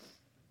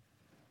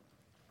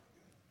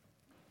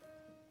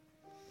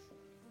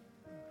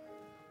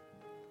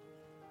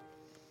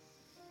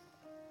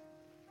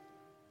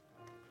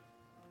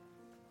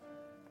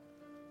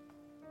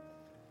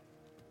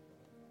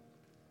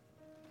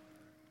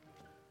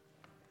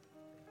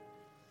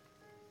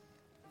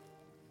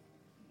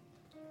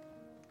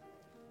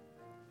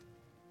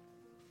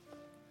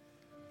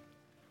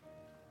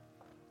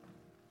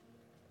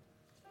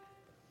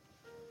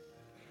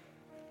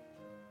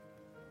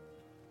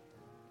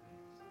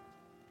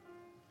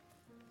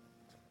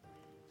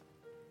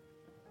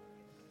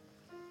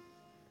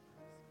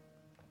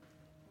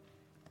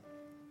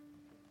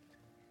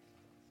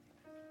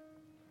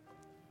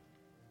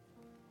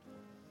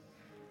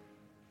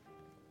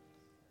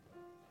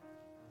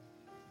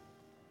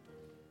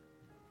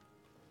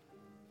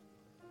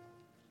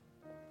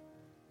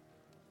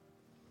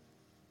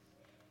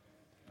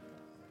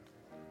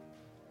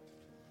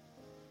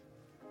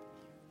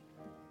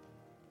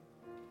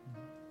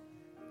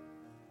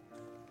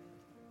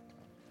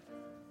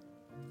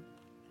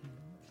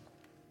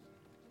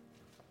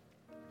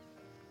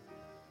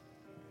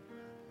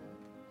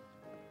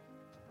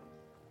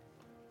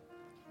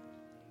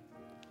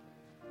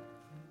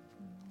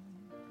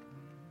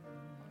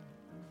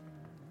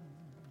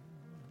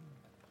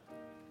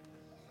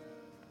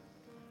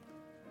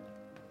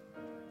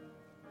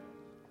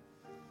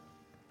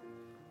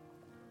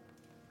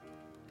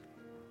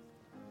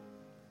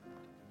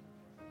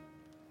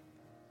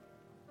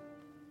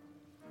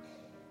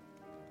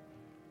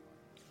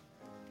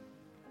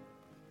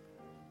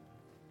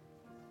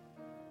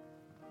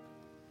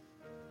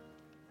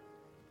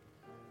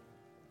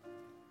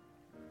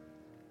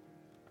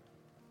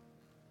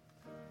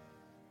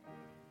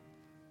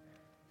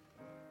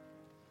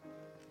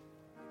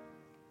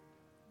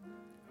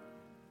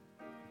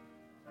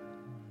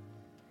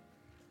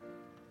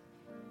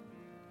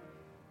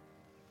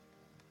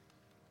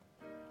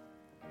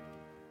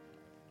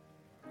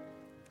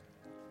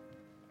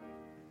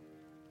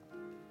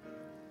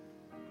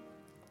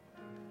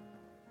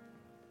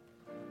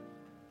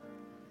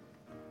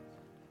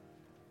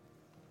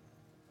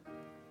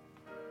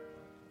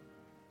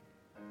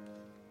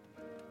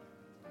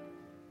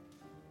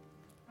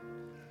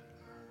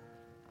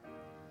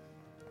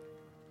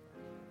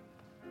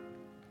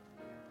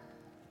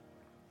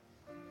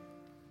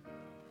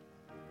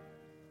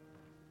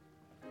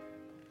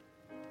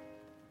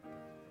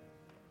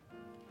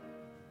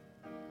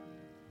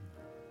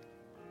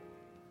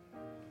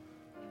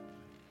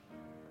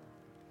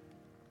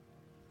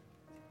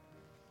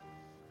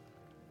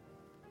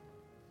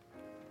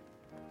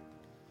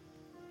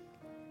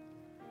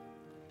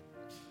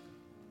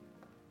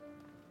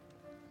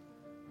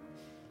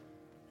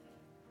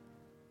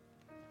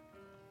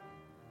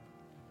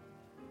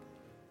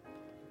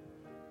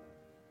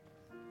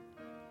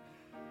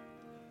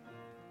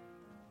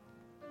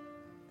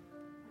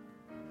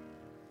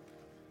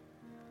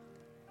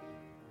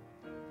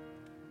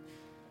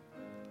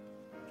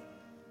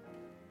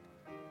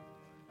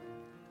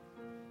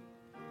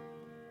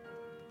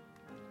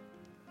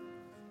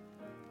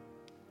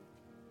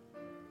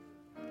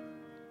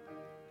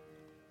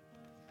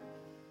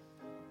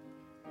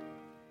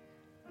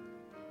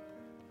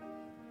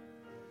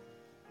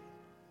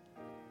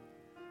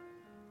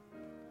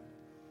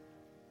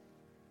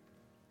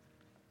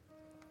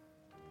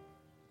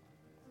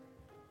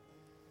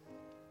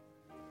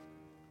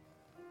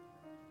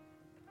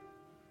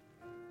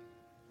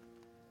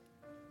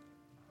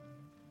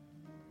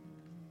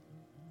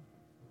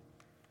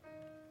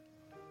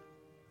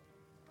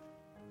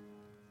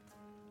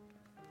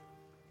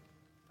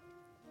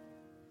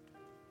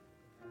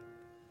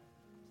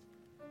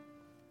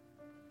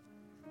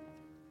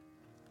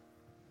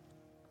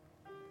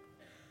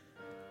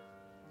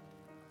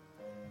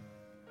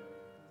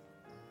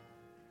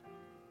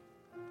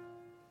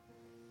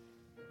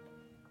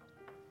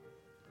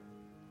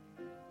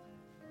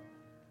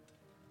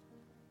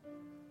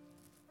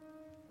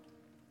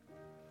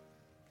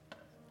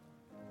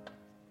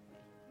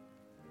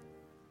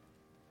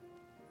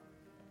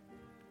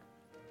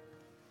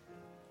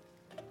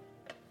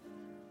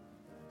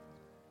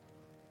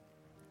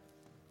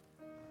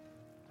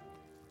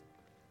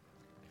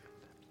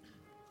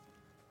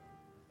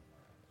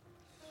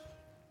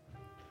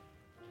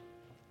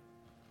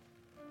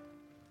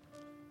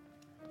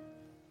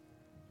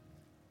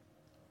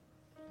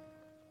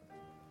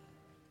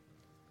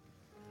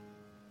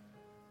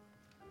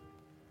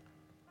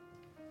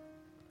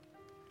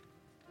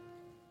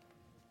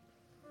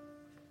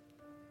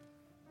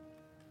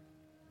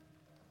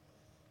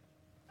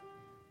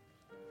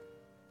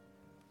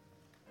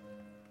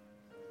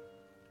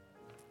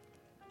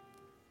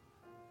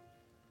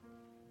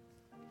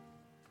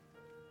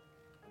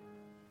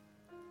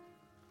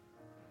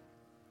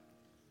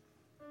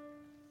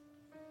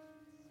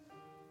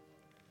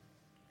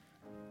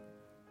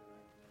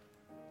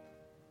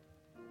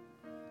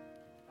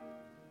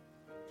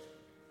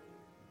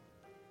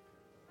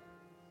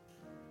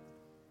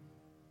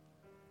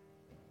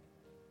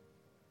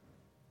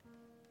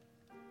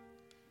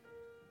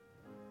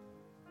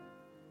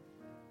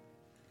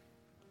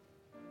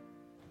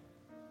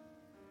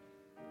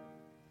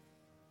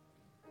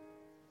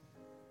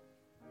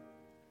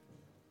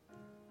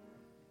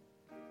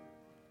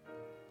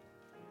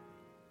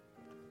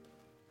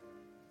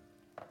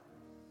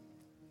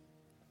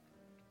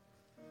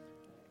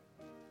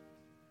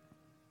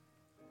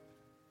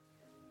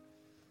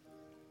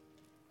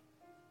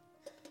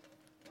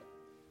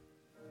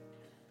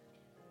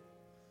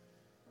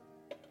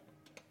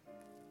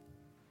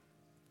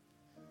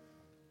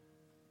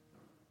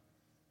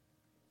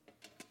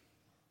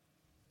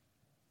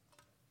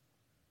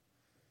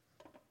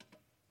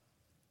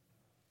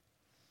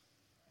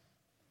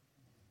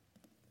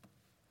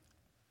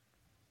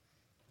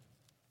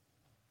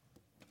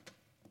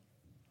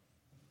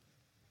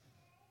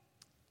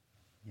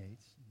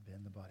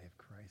 and the body of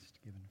Christ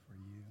given for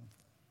you.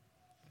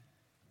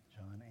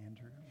 John,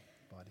 Andrew,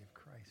 body of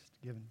Christ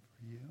given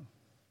for you.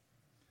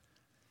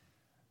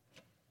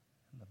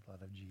 And the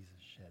blood of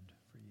Jesus shed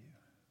for you.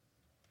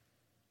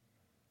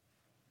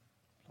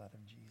 Blood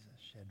of Jesus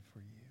shed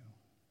for you.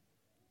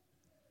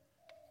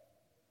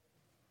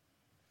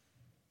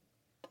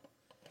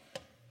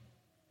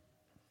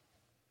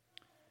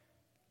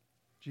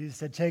 Jesus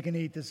said, "Take and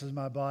eat, this is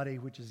my body,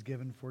 which is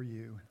given for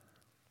you."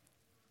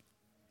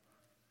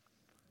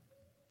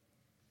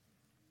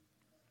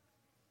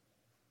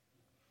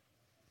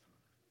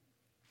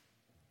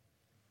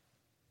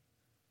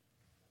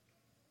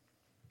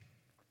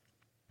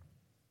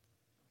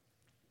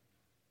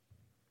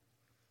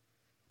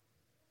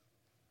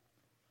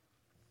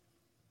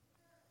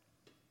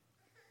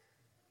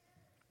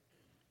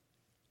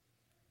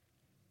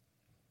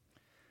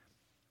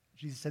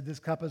 Jesus said, "This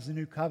cup is the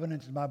new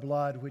covenant in my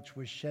blood, which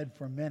was shed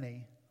for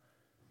many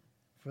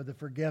for the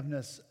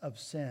forgiveness of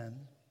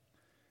sin.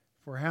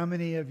 For how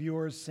many of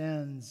your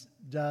sins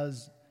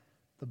does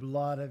the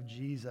blood of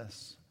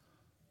Jesus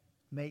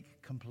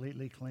make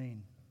completely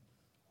clean?"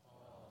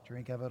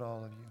 Drink of it,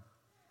 all of you.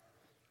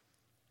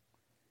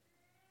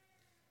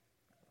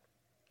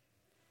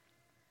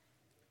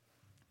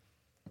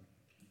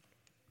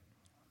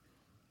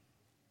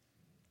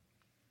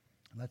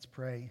 Let's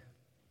pray.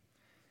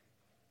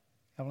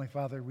 Heavenly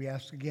Father, we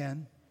ask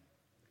again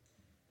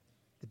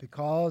that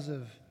because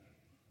of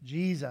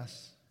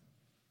Jesus,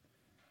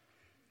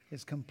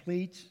 his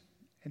complete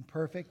and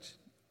perfect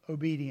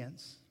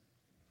obedience,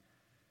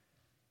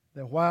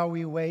 that while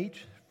we wait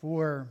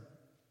for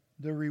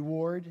the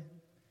reward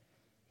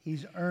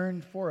he's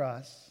earned for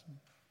us,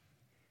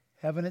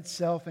 heaven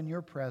itself in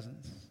your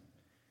presence,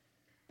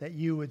 that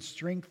you would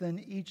strengthen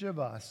each of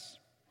us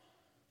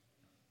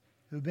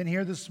who've been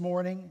here this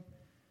morning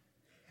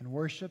and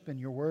worship in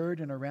your word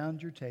and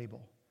around your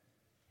table.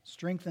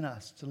 Strengthen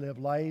us to live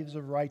lives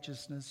of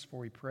righteousness, for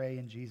we pray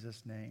in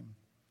Jesus' name.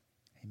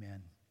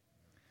 Amen.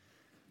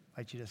 I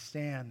invite you to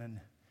stand,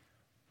 and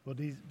we'll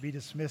be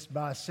dismissed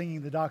by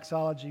singing the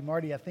doxology.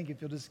 Marty, I think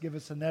if you'll just give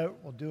us a note,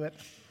 we'll do it.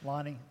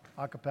 Lonnie,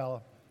 a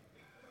cappella.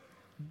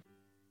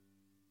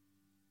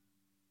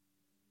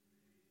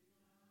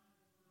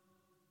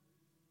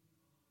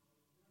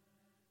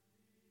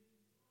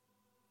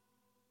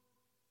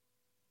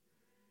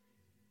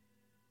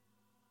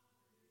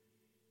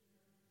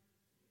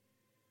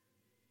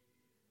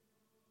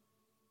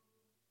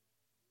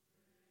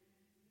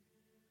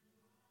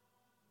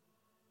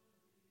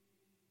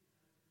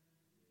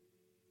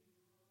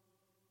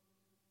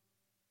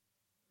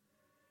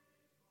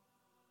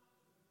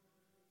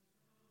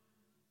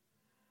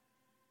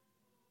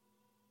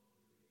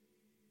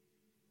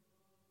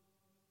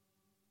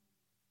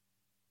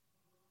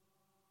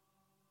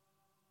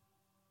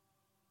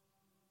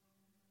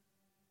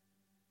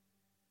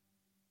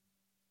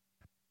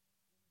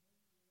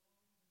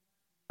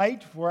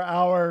 For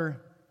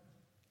our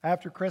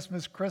after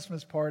Christmas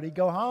party,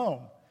 go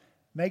home.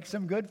 Make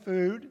some good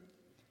food.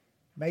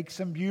 Make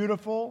some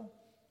beautiful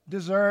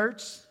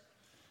desserts.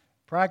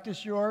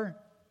 Practice your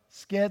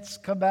skits.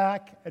 Come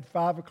back at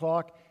 5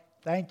 o'clock.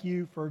 Thank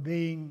you for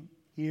being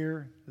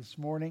here this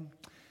morning.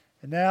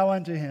 And now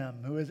unto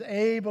him who is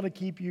able to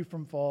keep you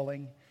from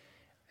falling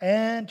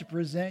and to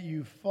present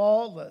you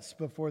faultless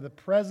before the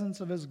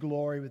presence of his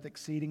glory with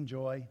exceeding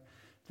joy.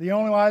 The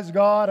only wise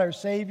God, our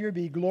Savior,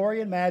 be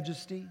glory and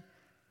majesty,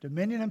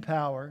 dominion and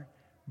power,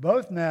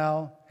 both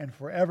now and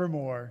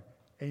forevermore.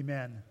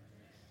 Amen.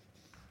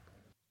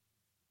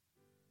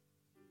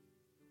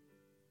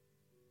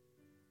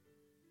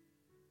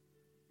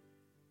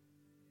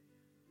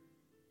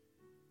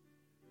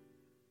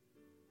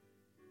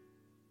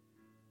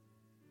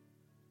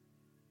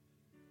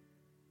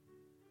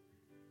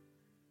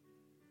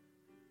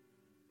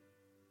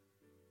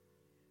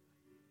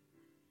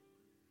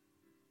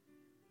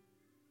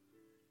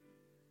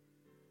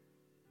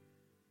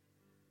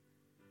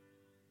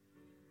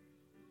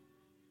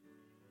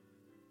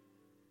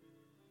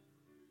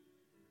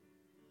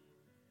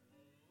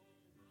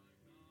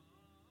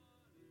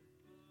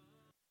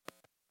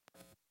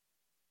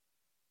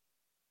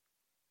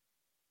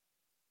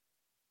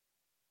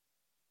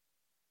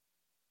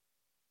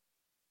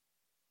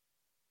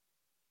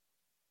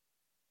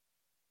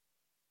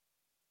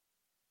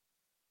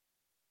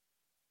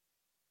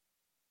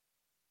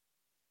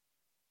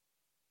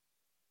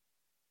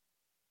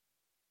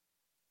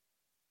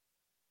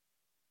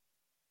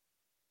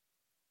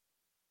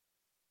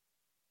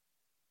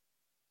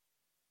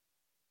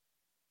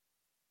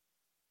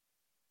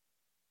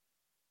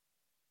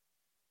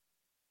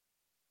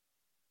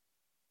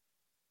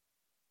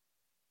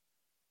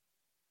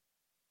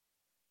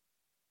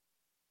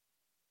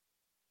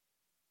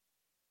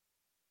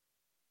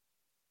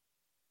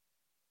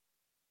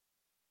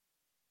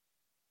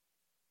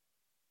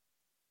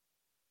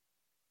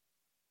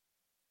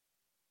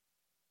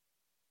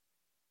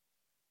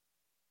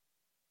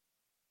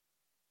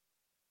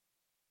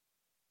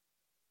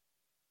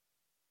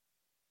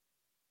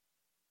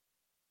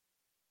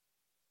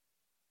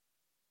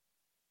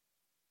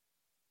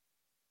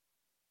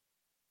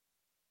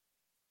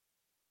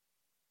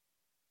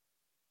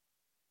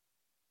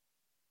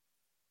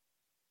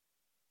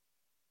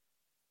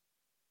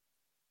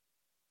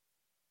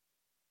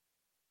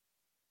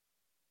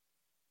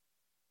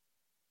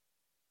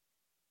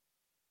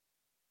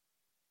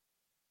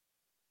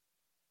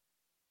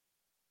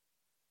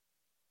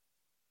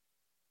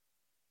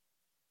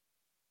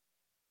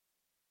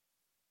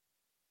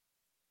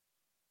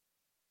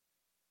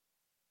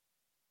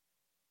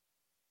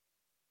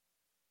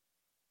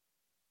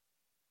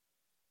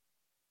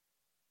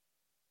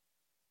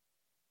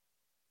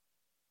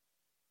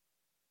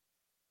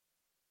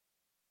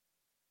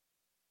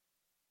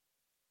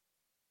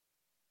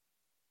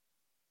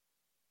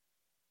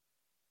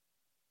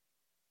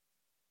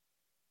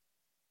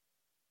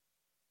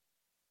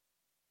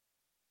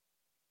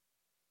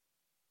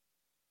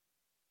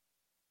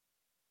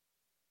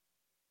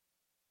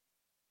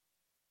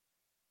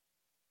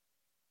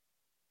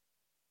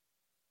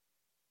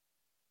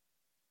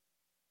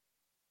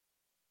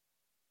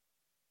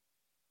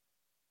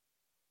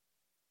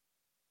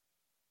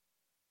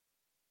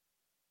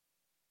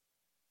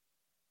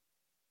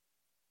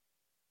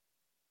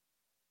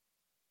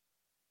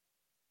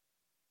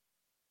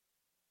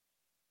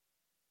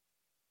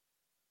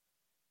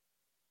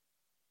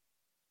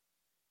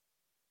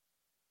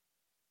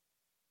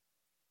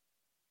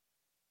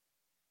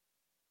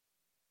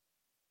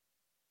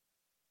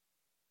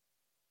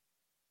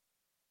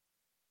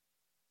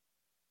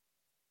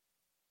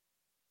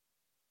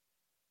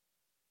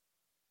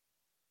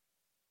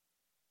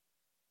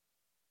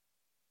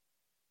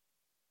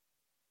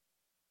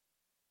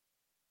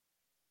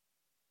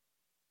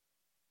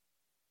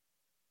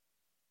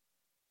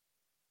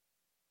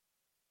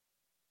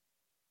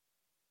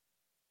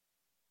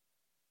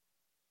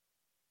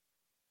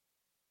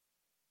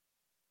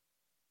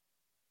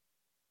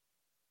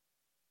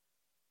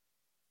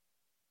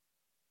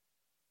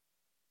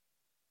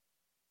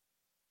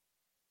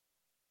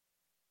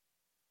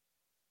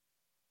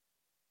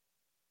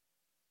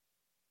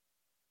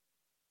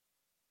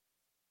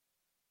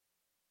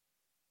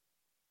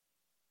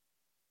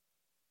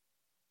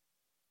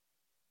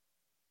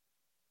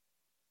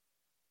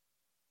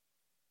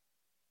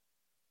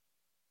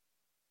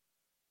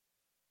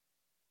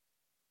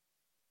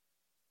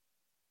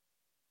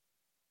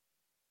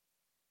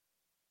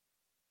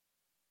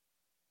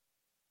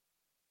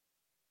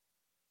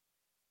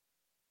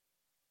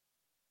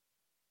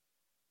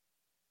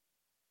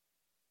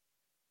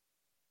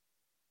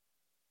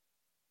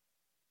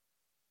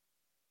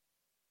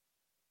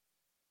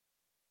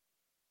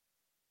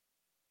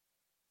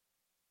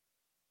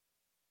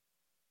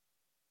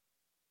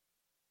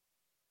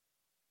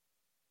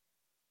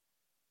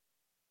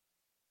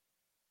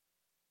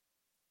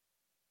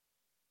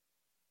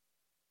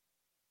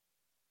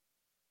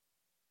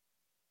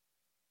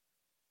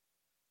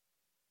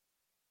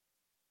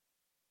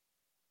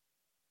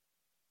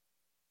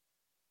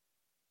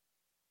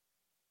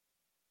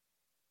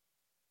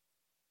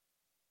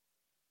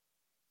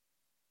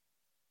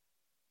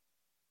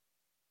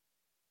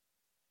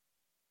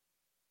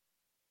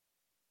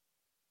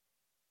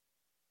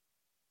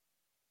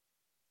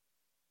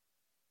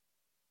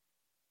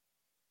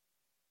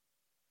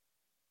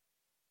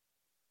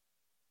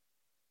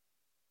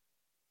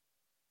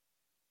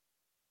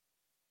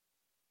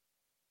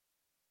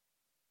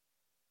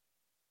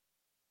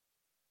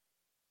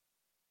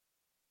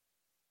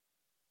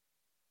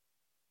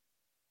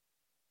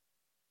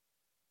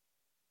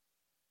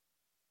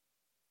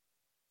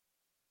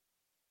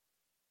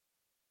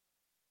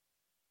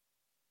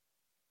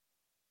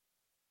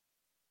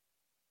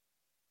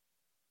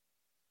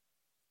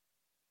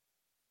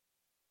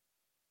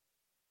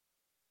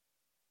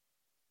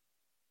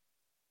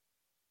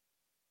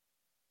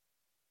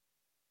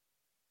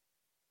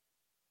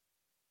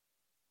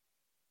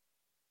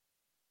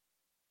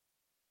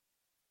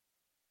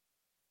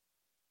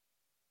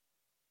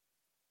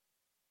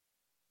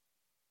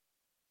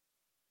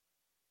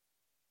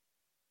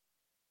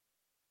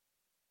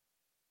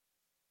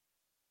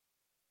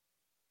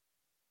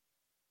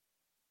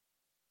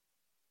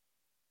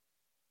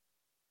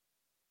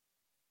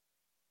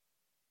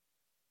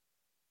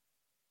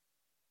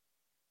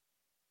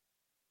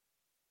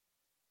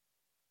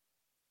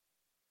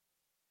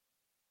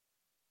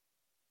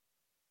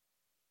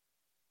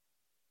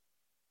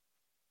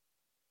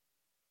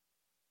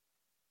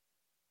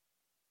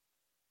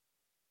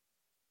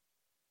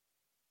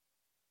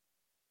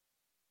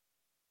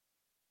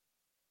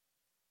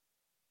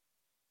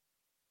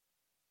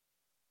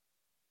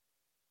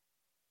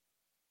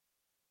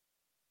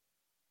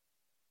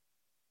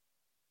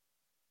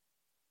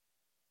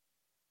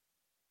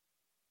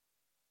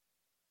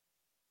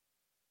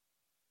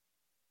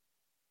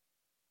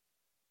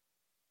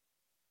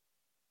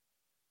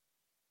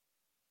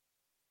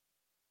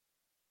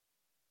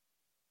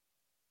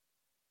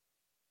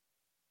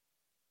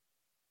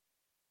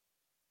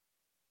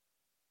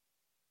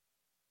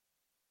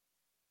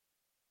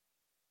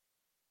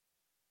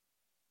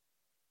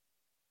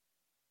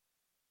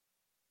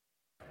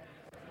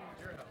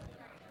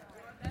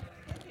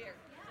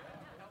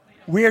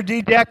 We are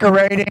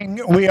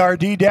de-decorating. We are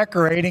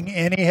de-decorating.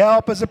 Any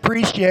help is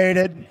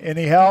appreciated.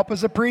 Any help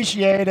is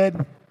appreciated.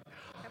 How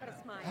about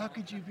a smile? How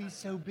could you be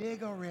so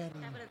big already?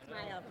 How about a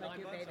smile like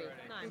your baby?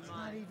 It's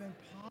not even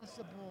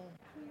possible.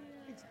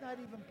 It's not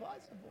even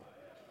possible.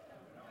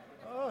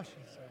 Oh,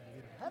 she's so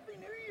beautiful. Happy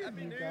New Year,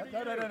 Happy you New guys.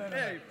 Year. No.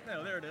 Hey,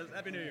 no, there it is.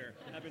 Happy New Year.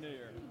 Happy New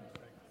Year.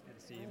 Good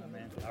to see you, my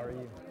man. How are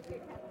you?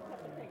 Take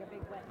a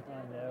big wet I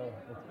know.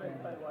 It's been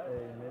a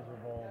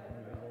miserable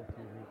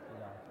 2 weeks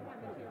without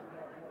you.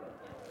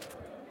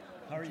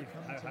 How are you?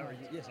 How are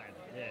you? Yes, I am.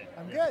 Yeah.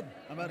 I'm good.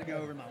 I'm about to go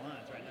over my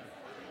lines right now.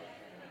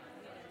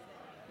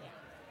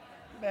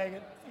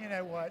 Megan, you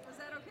know what? Was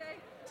that okay?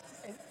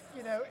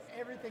 You know,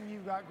 everything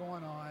you've got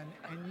going on,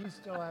 and you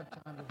still have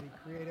time to be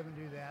creative and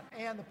do that,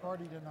 and the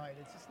party tonight.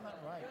 It's just not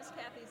right. It was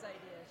Kathy's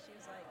idea. She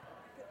was like,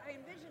 I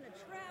envision a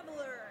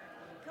traveler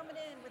coming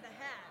in with a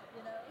hat,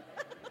 you know?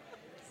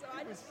 So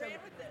I just ran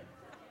with it.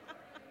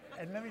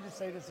 And let me just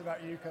say this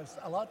about you, because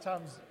a lot of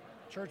times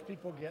church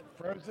people get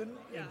frozen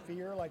in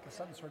fear, like if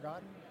something's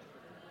forgotten.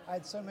 I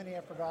had so many,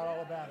 I forgot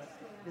all about it.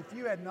 If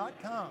you had not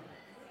come,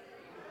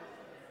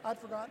 I'd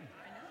forgotten.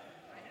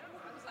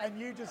 And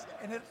you just,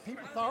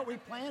 people thought we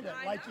planned it,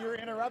 like you were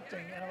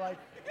interrupting. And I'm like,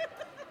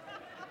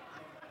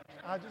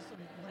 I just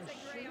want to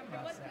shoot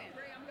myself.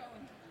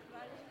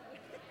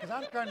 Because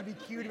I'm trying to be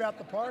cute about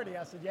the party.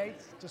 I said,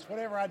 Yates, just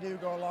whatever I do,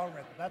 go along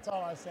with it. That's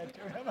all I said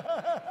to him.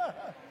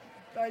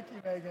 Thank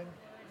you, Megan.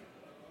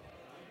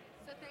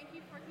 So thank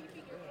you for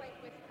keeping your plate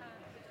with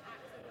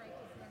acts of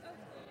righteousness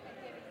and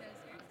giving those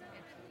gifts to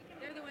him.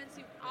 They're the ones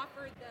who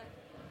offered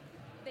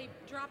they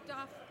dropped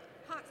off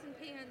pots and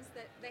pans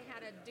that they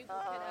had a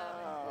duplicate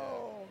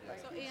of.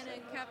 So Anna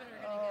and Kevin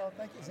are going to go.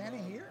 Thank you. Is Anna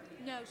here?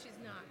 No, she's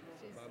not.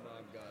 My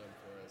mom got them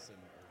for us,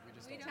 and we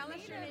just Tell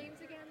us your names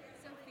again.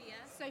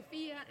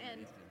 Sophia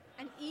and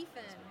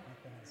Ethan.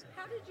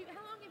 How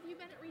long have you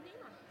been at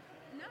Redeemer?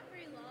 Not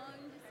very long,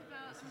 just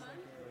about a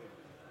month.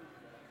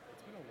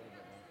 It's been a little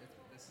bit long.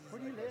 This is Where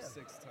do you like our live?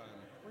 sixth time.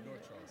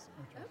 North Charleston.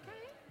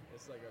 Okay.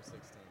 It's like our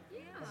sixth time.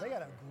 Yeah. Well, they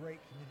got a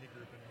great community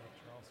group in North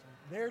Charleston.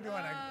 They're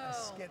doing a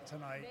skit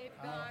tonight.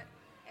 They've got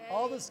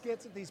all the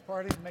skits at these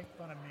parties make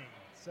fun of me,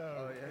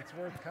 so it's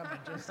worth coming.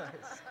 Just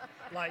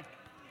like,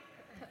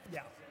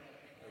 yeah,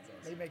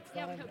 they make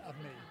fun of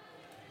me.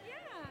 Yeah.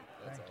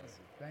 That's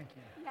awesome. Thank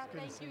you. Yeah, It's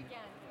good to thank see you again.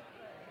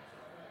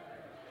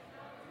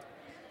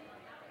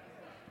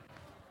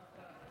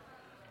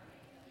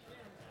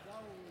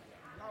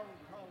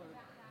 Low-colored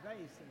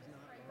vase is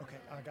not.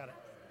 Okay, I got it.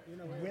 You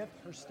know, With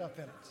her stuff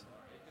in it.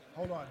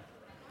 Hold on.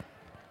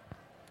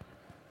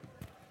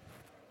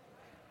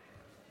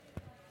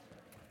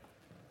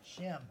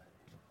 Shem,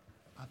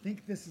 I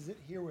think this is it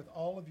here with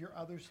all of your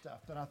other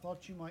stuff that I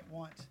thought you might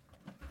want.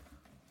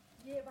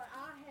 Yeah, but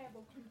I have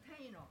a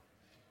container.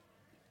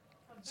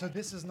 So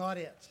this is not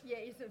it. Yeah,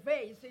 it's a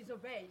vase.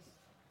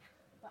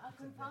 But I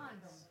couldn't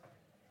find them.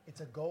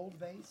 It's a gold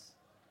vase.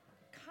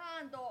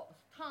 Kind of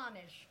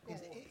tarnished gold.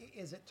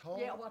 Is it tall?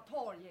 Yeah, well,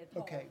 tall.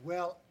 Okay,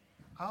 well,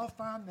 I'll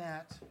find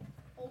that.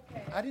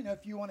 Okay. I didn't know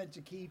if you wanted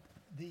to keep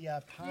the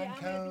pine yeah,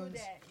 I'm cones. gonna do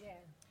that.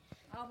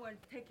 Yeah, I will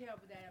take care of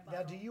that.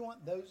 Now, do you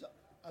want those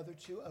other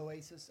two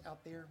oasis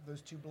out there?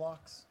 Those two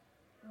blocks?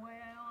 Well,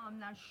 I'm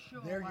not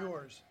sure. They're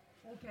yours.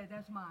 Okay,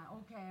 that's mine.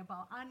 Okay,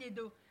 but I need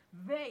the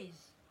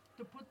vase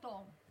to put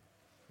on.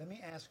 Let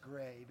me ask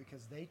Gray,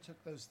 because they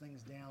took those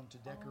things down to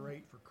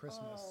decorate for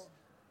Christmas. Oh.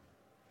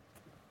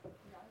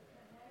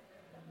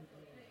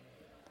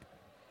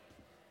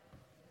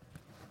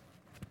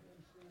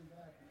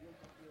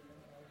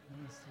 Let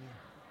me see.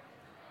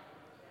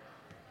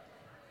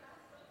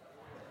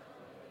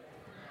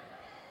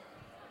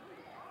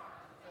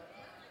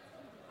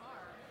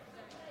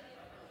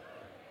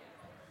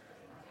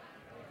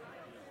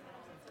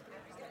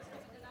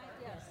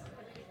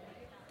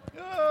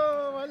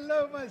 Oh, I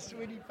love my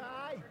sweetie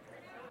pie.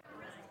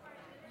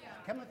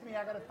 Come with me.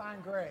 I gotta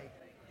find Gray.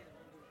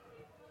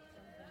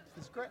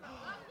 Is Gray? Look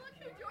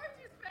who George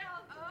just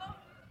found. Oh.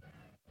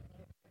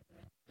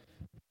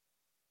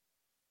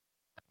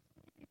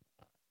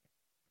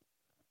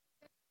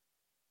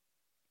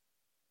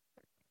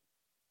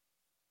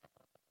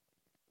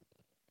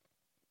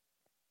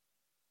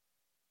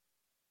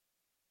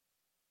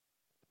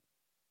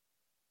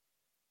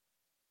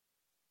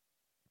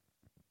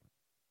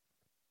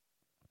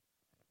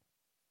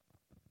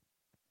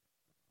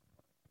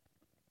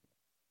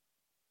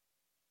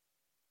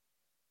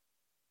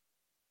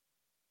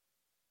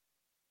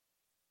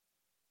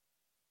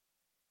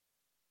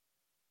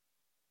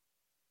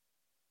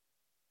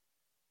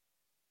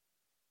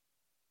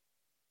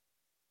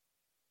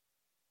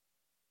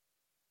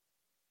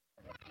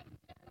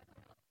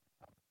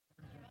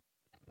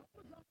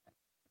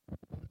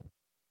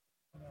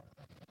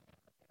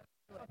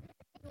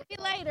 See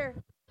you later.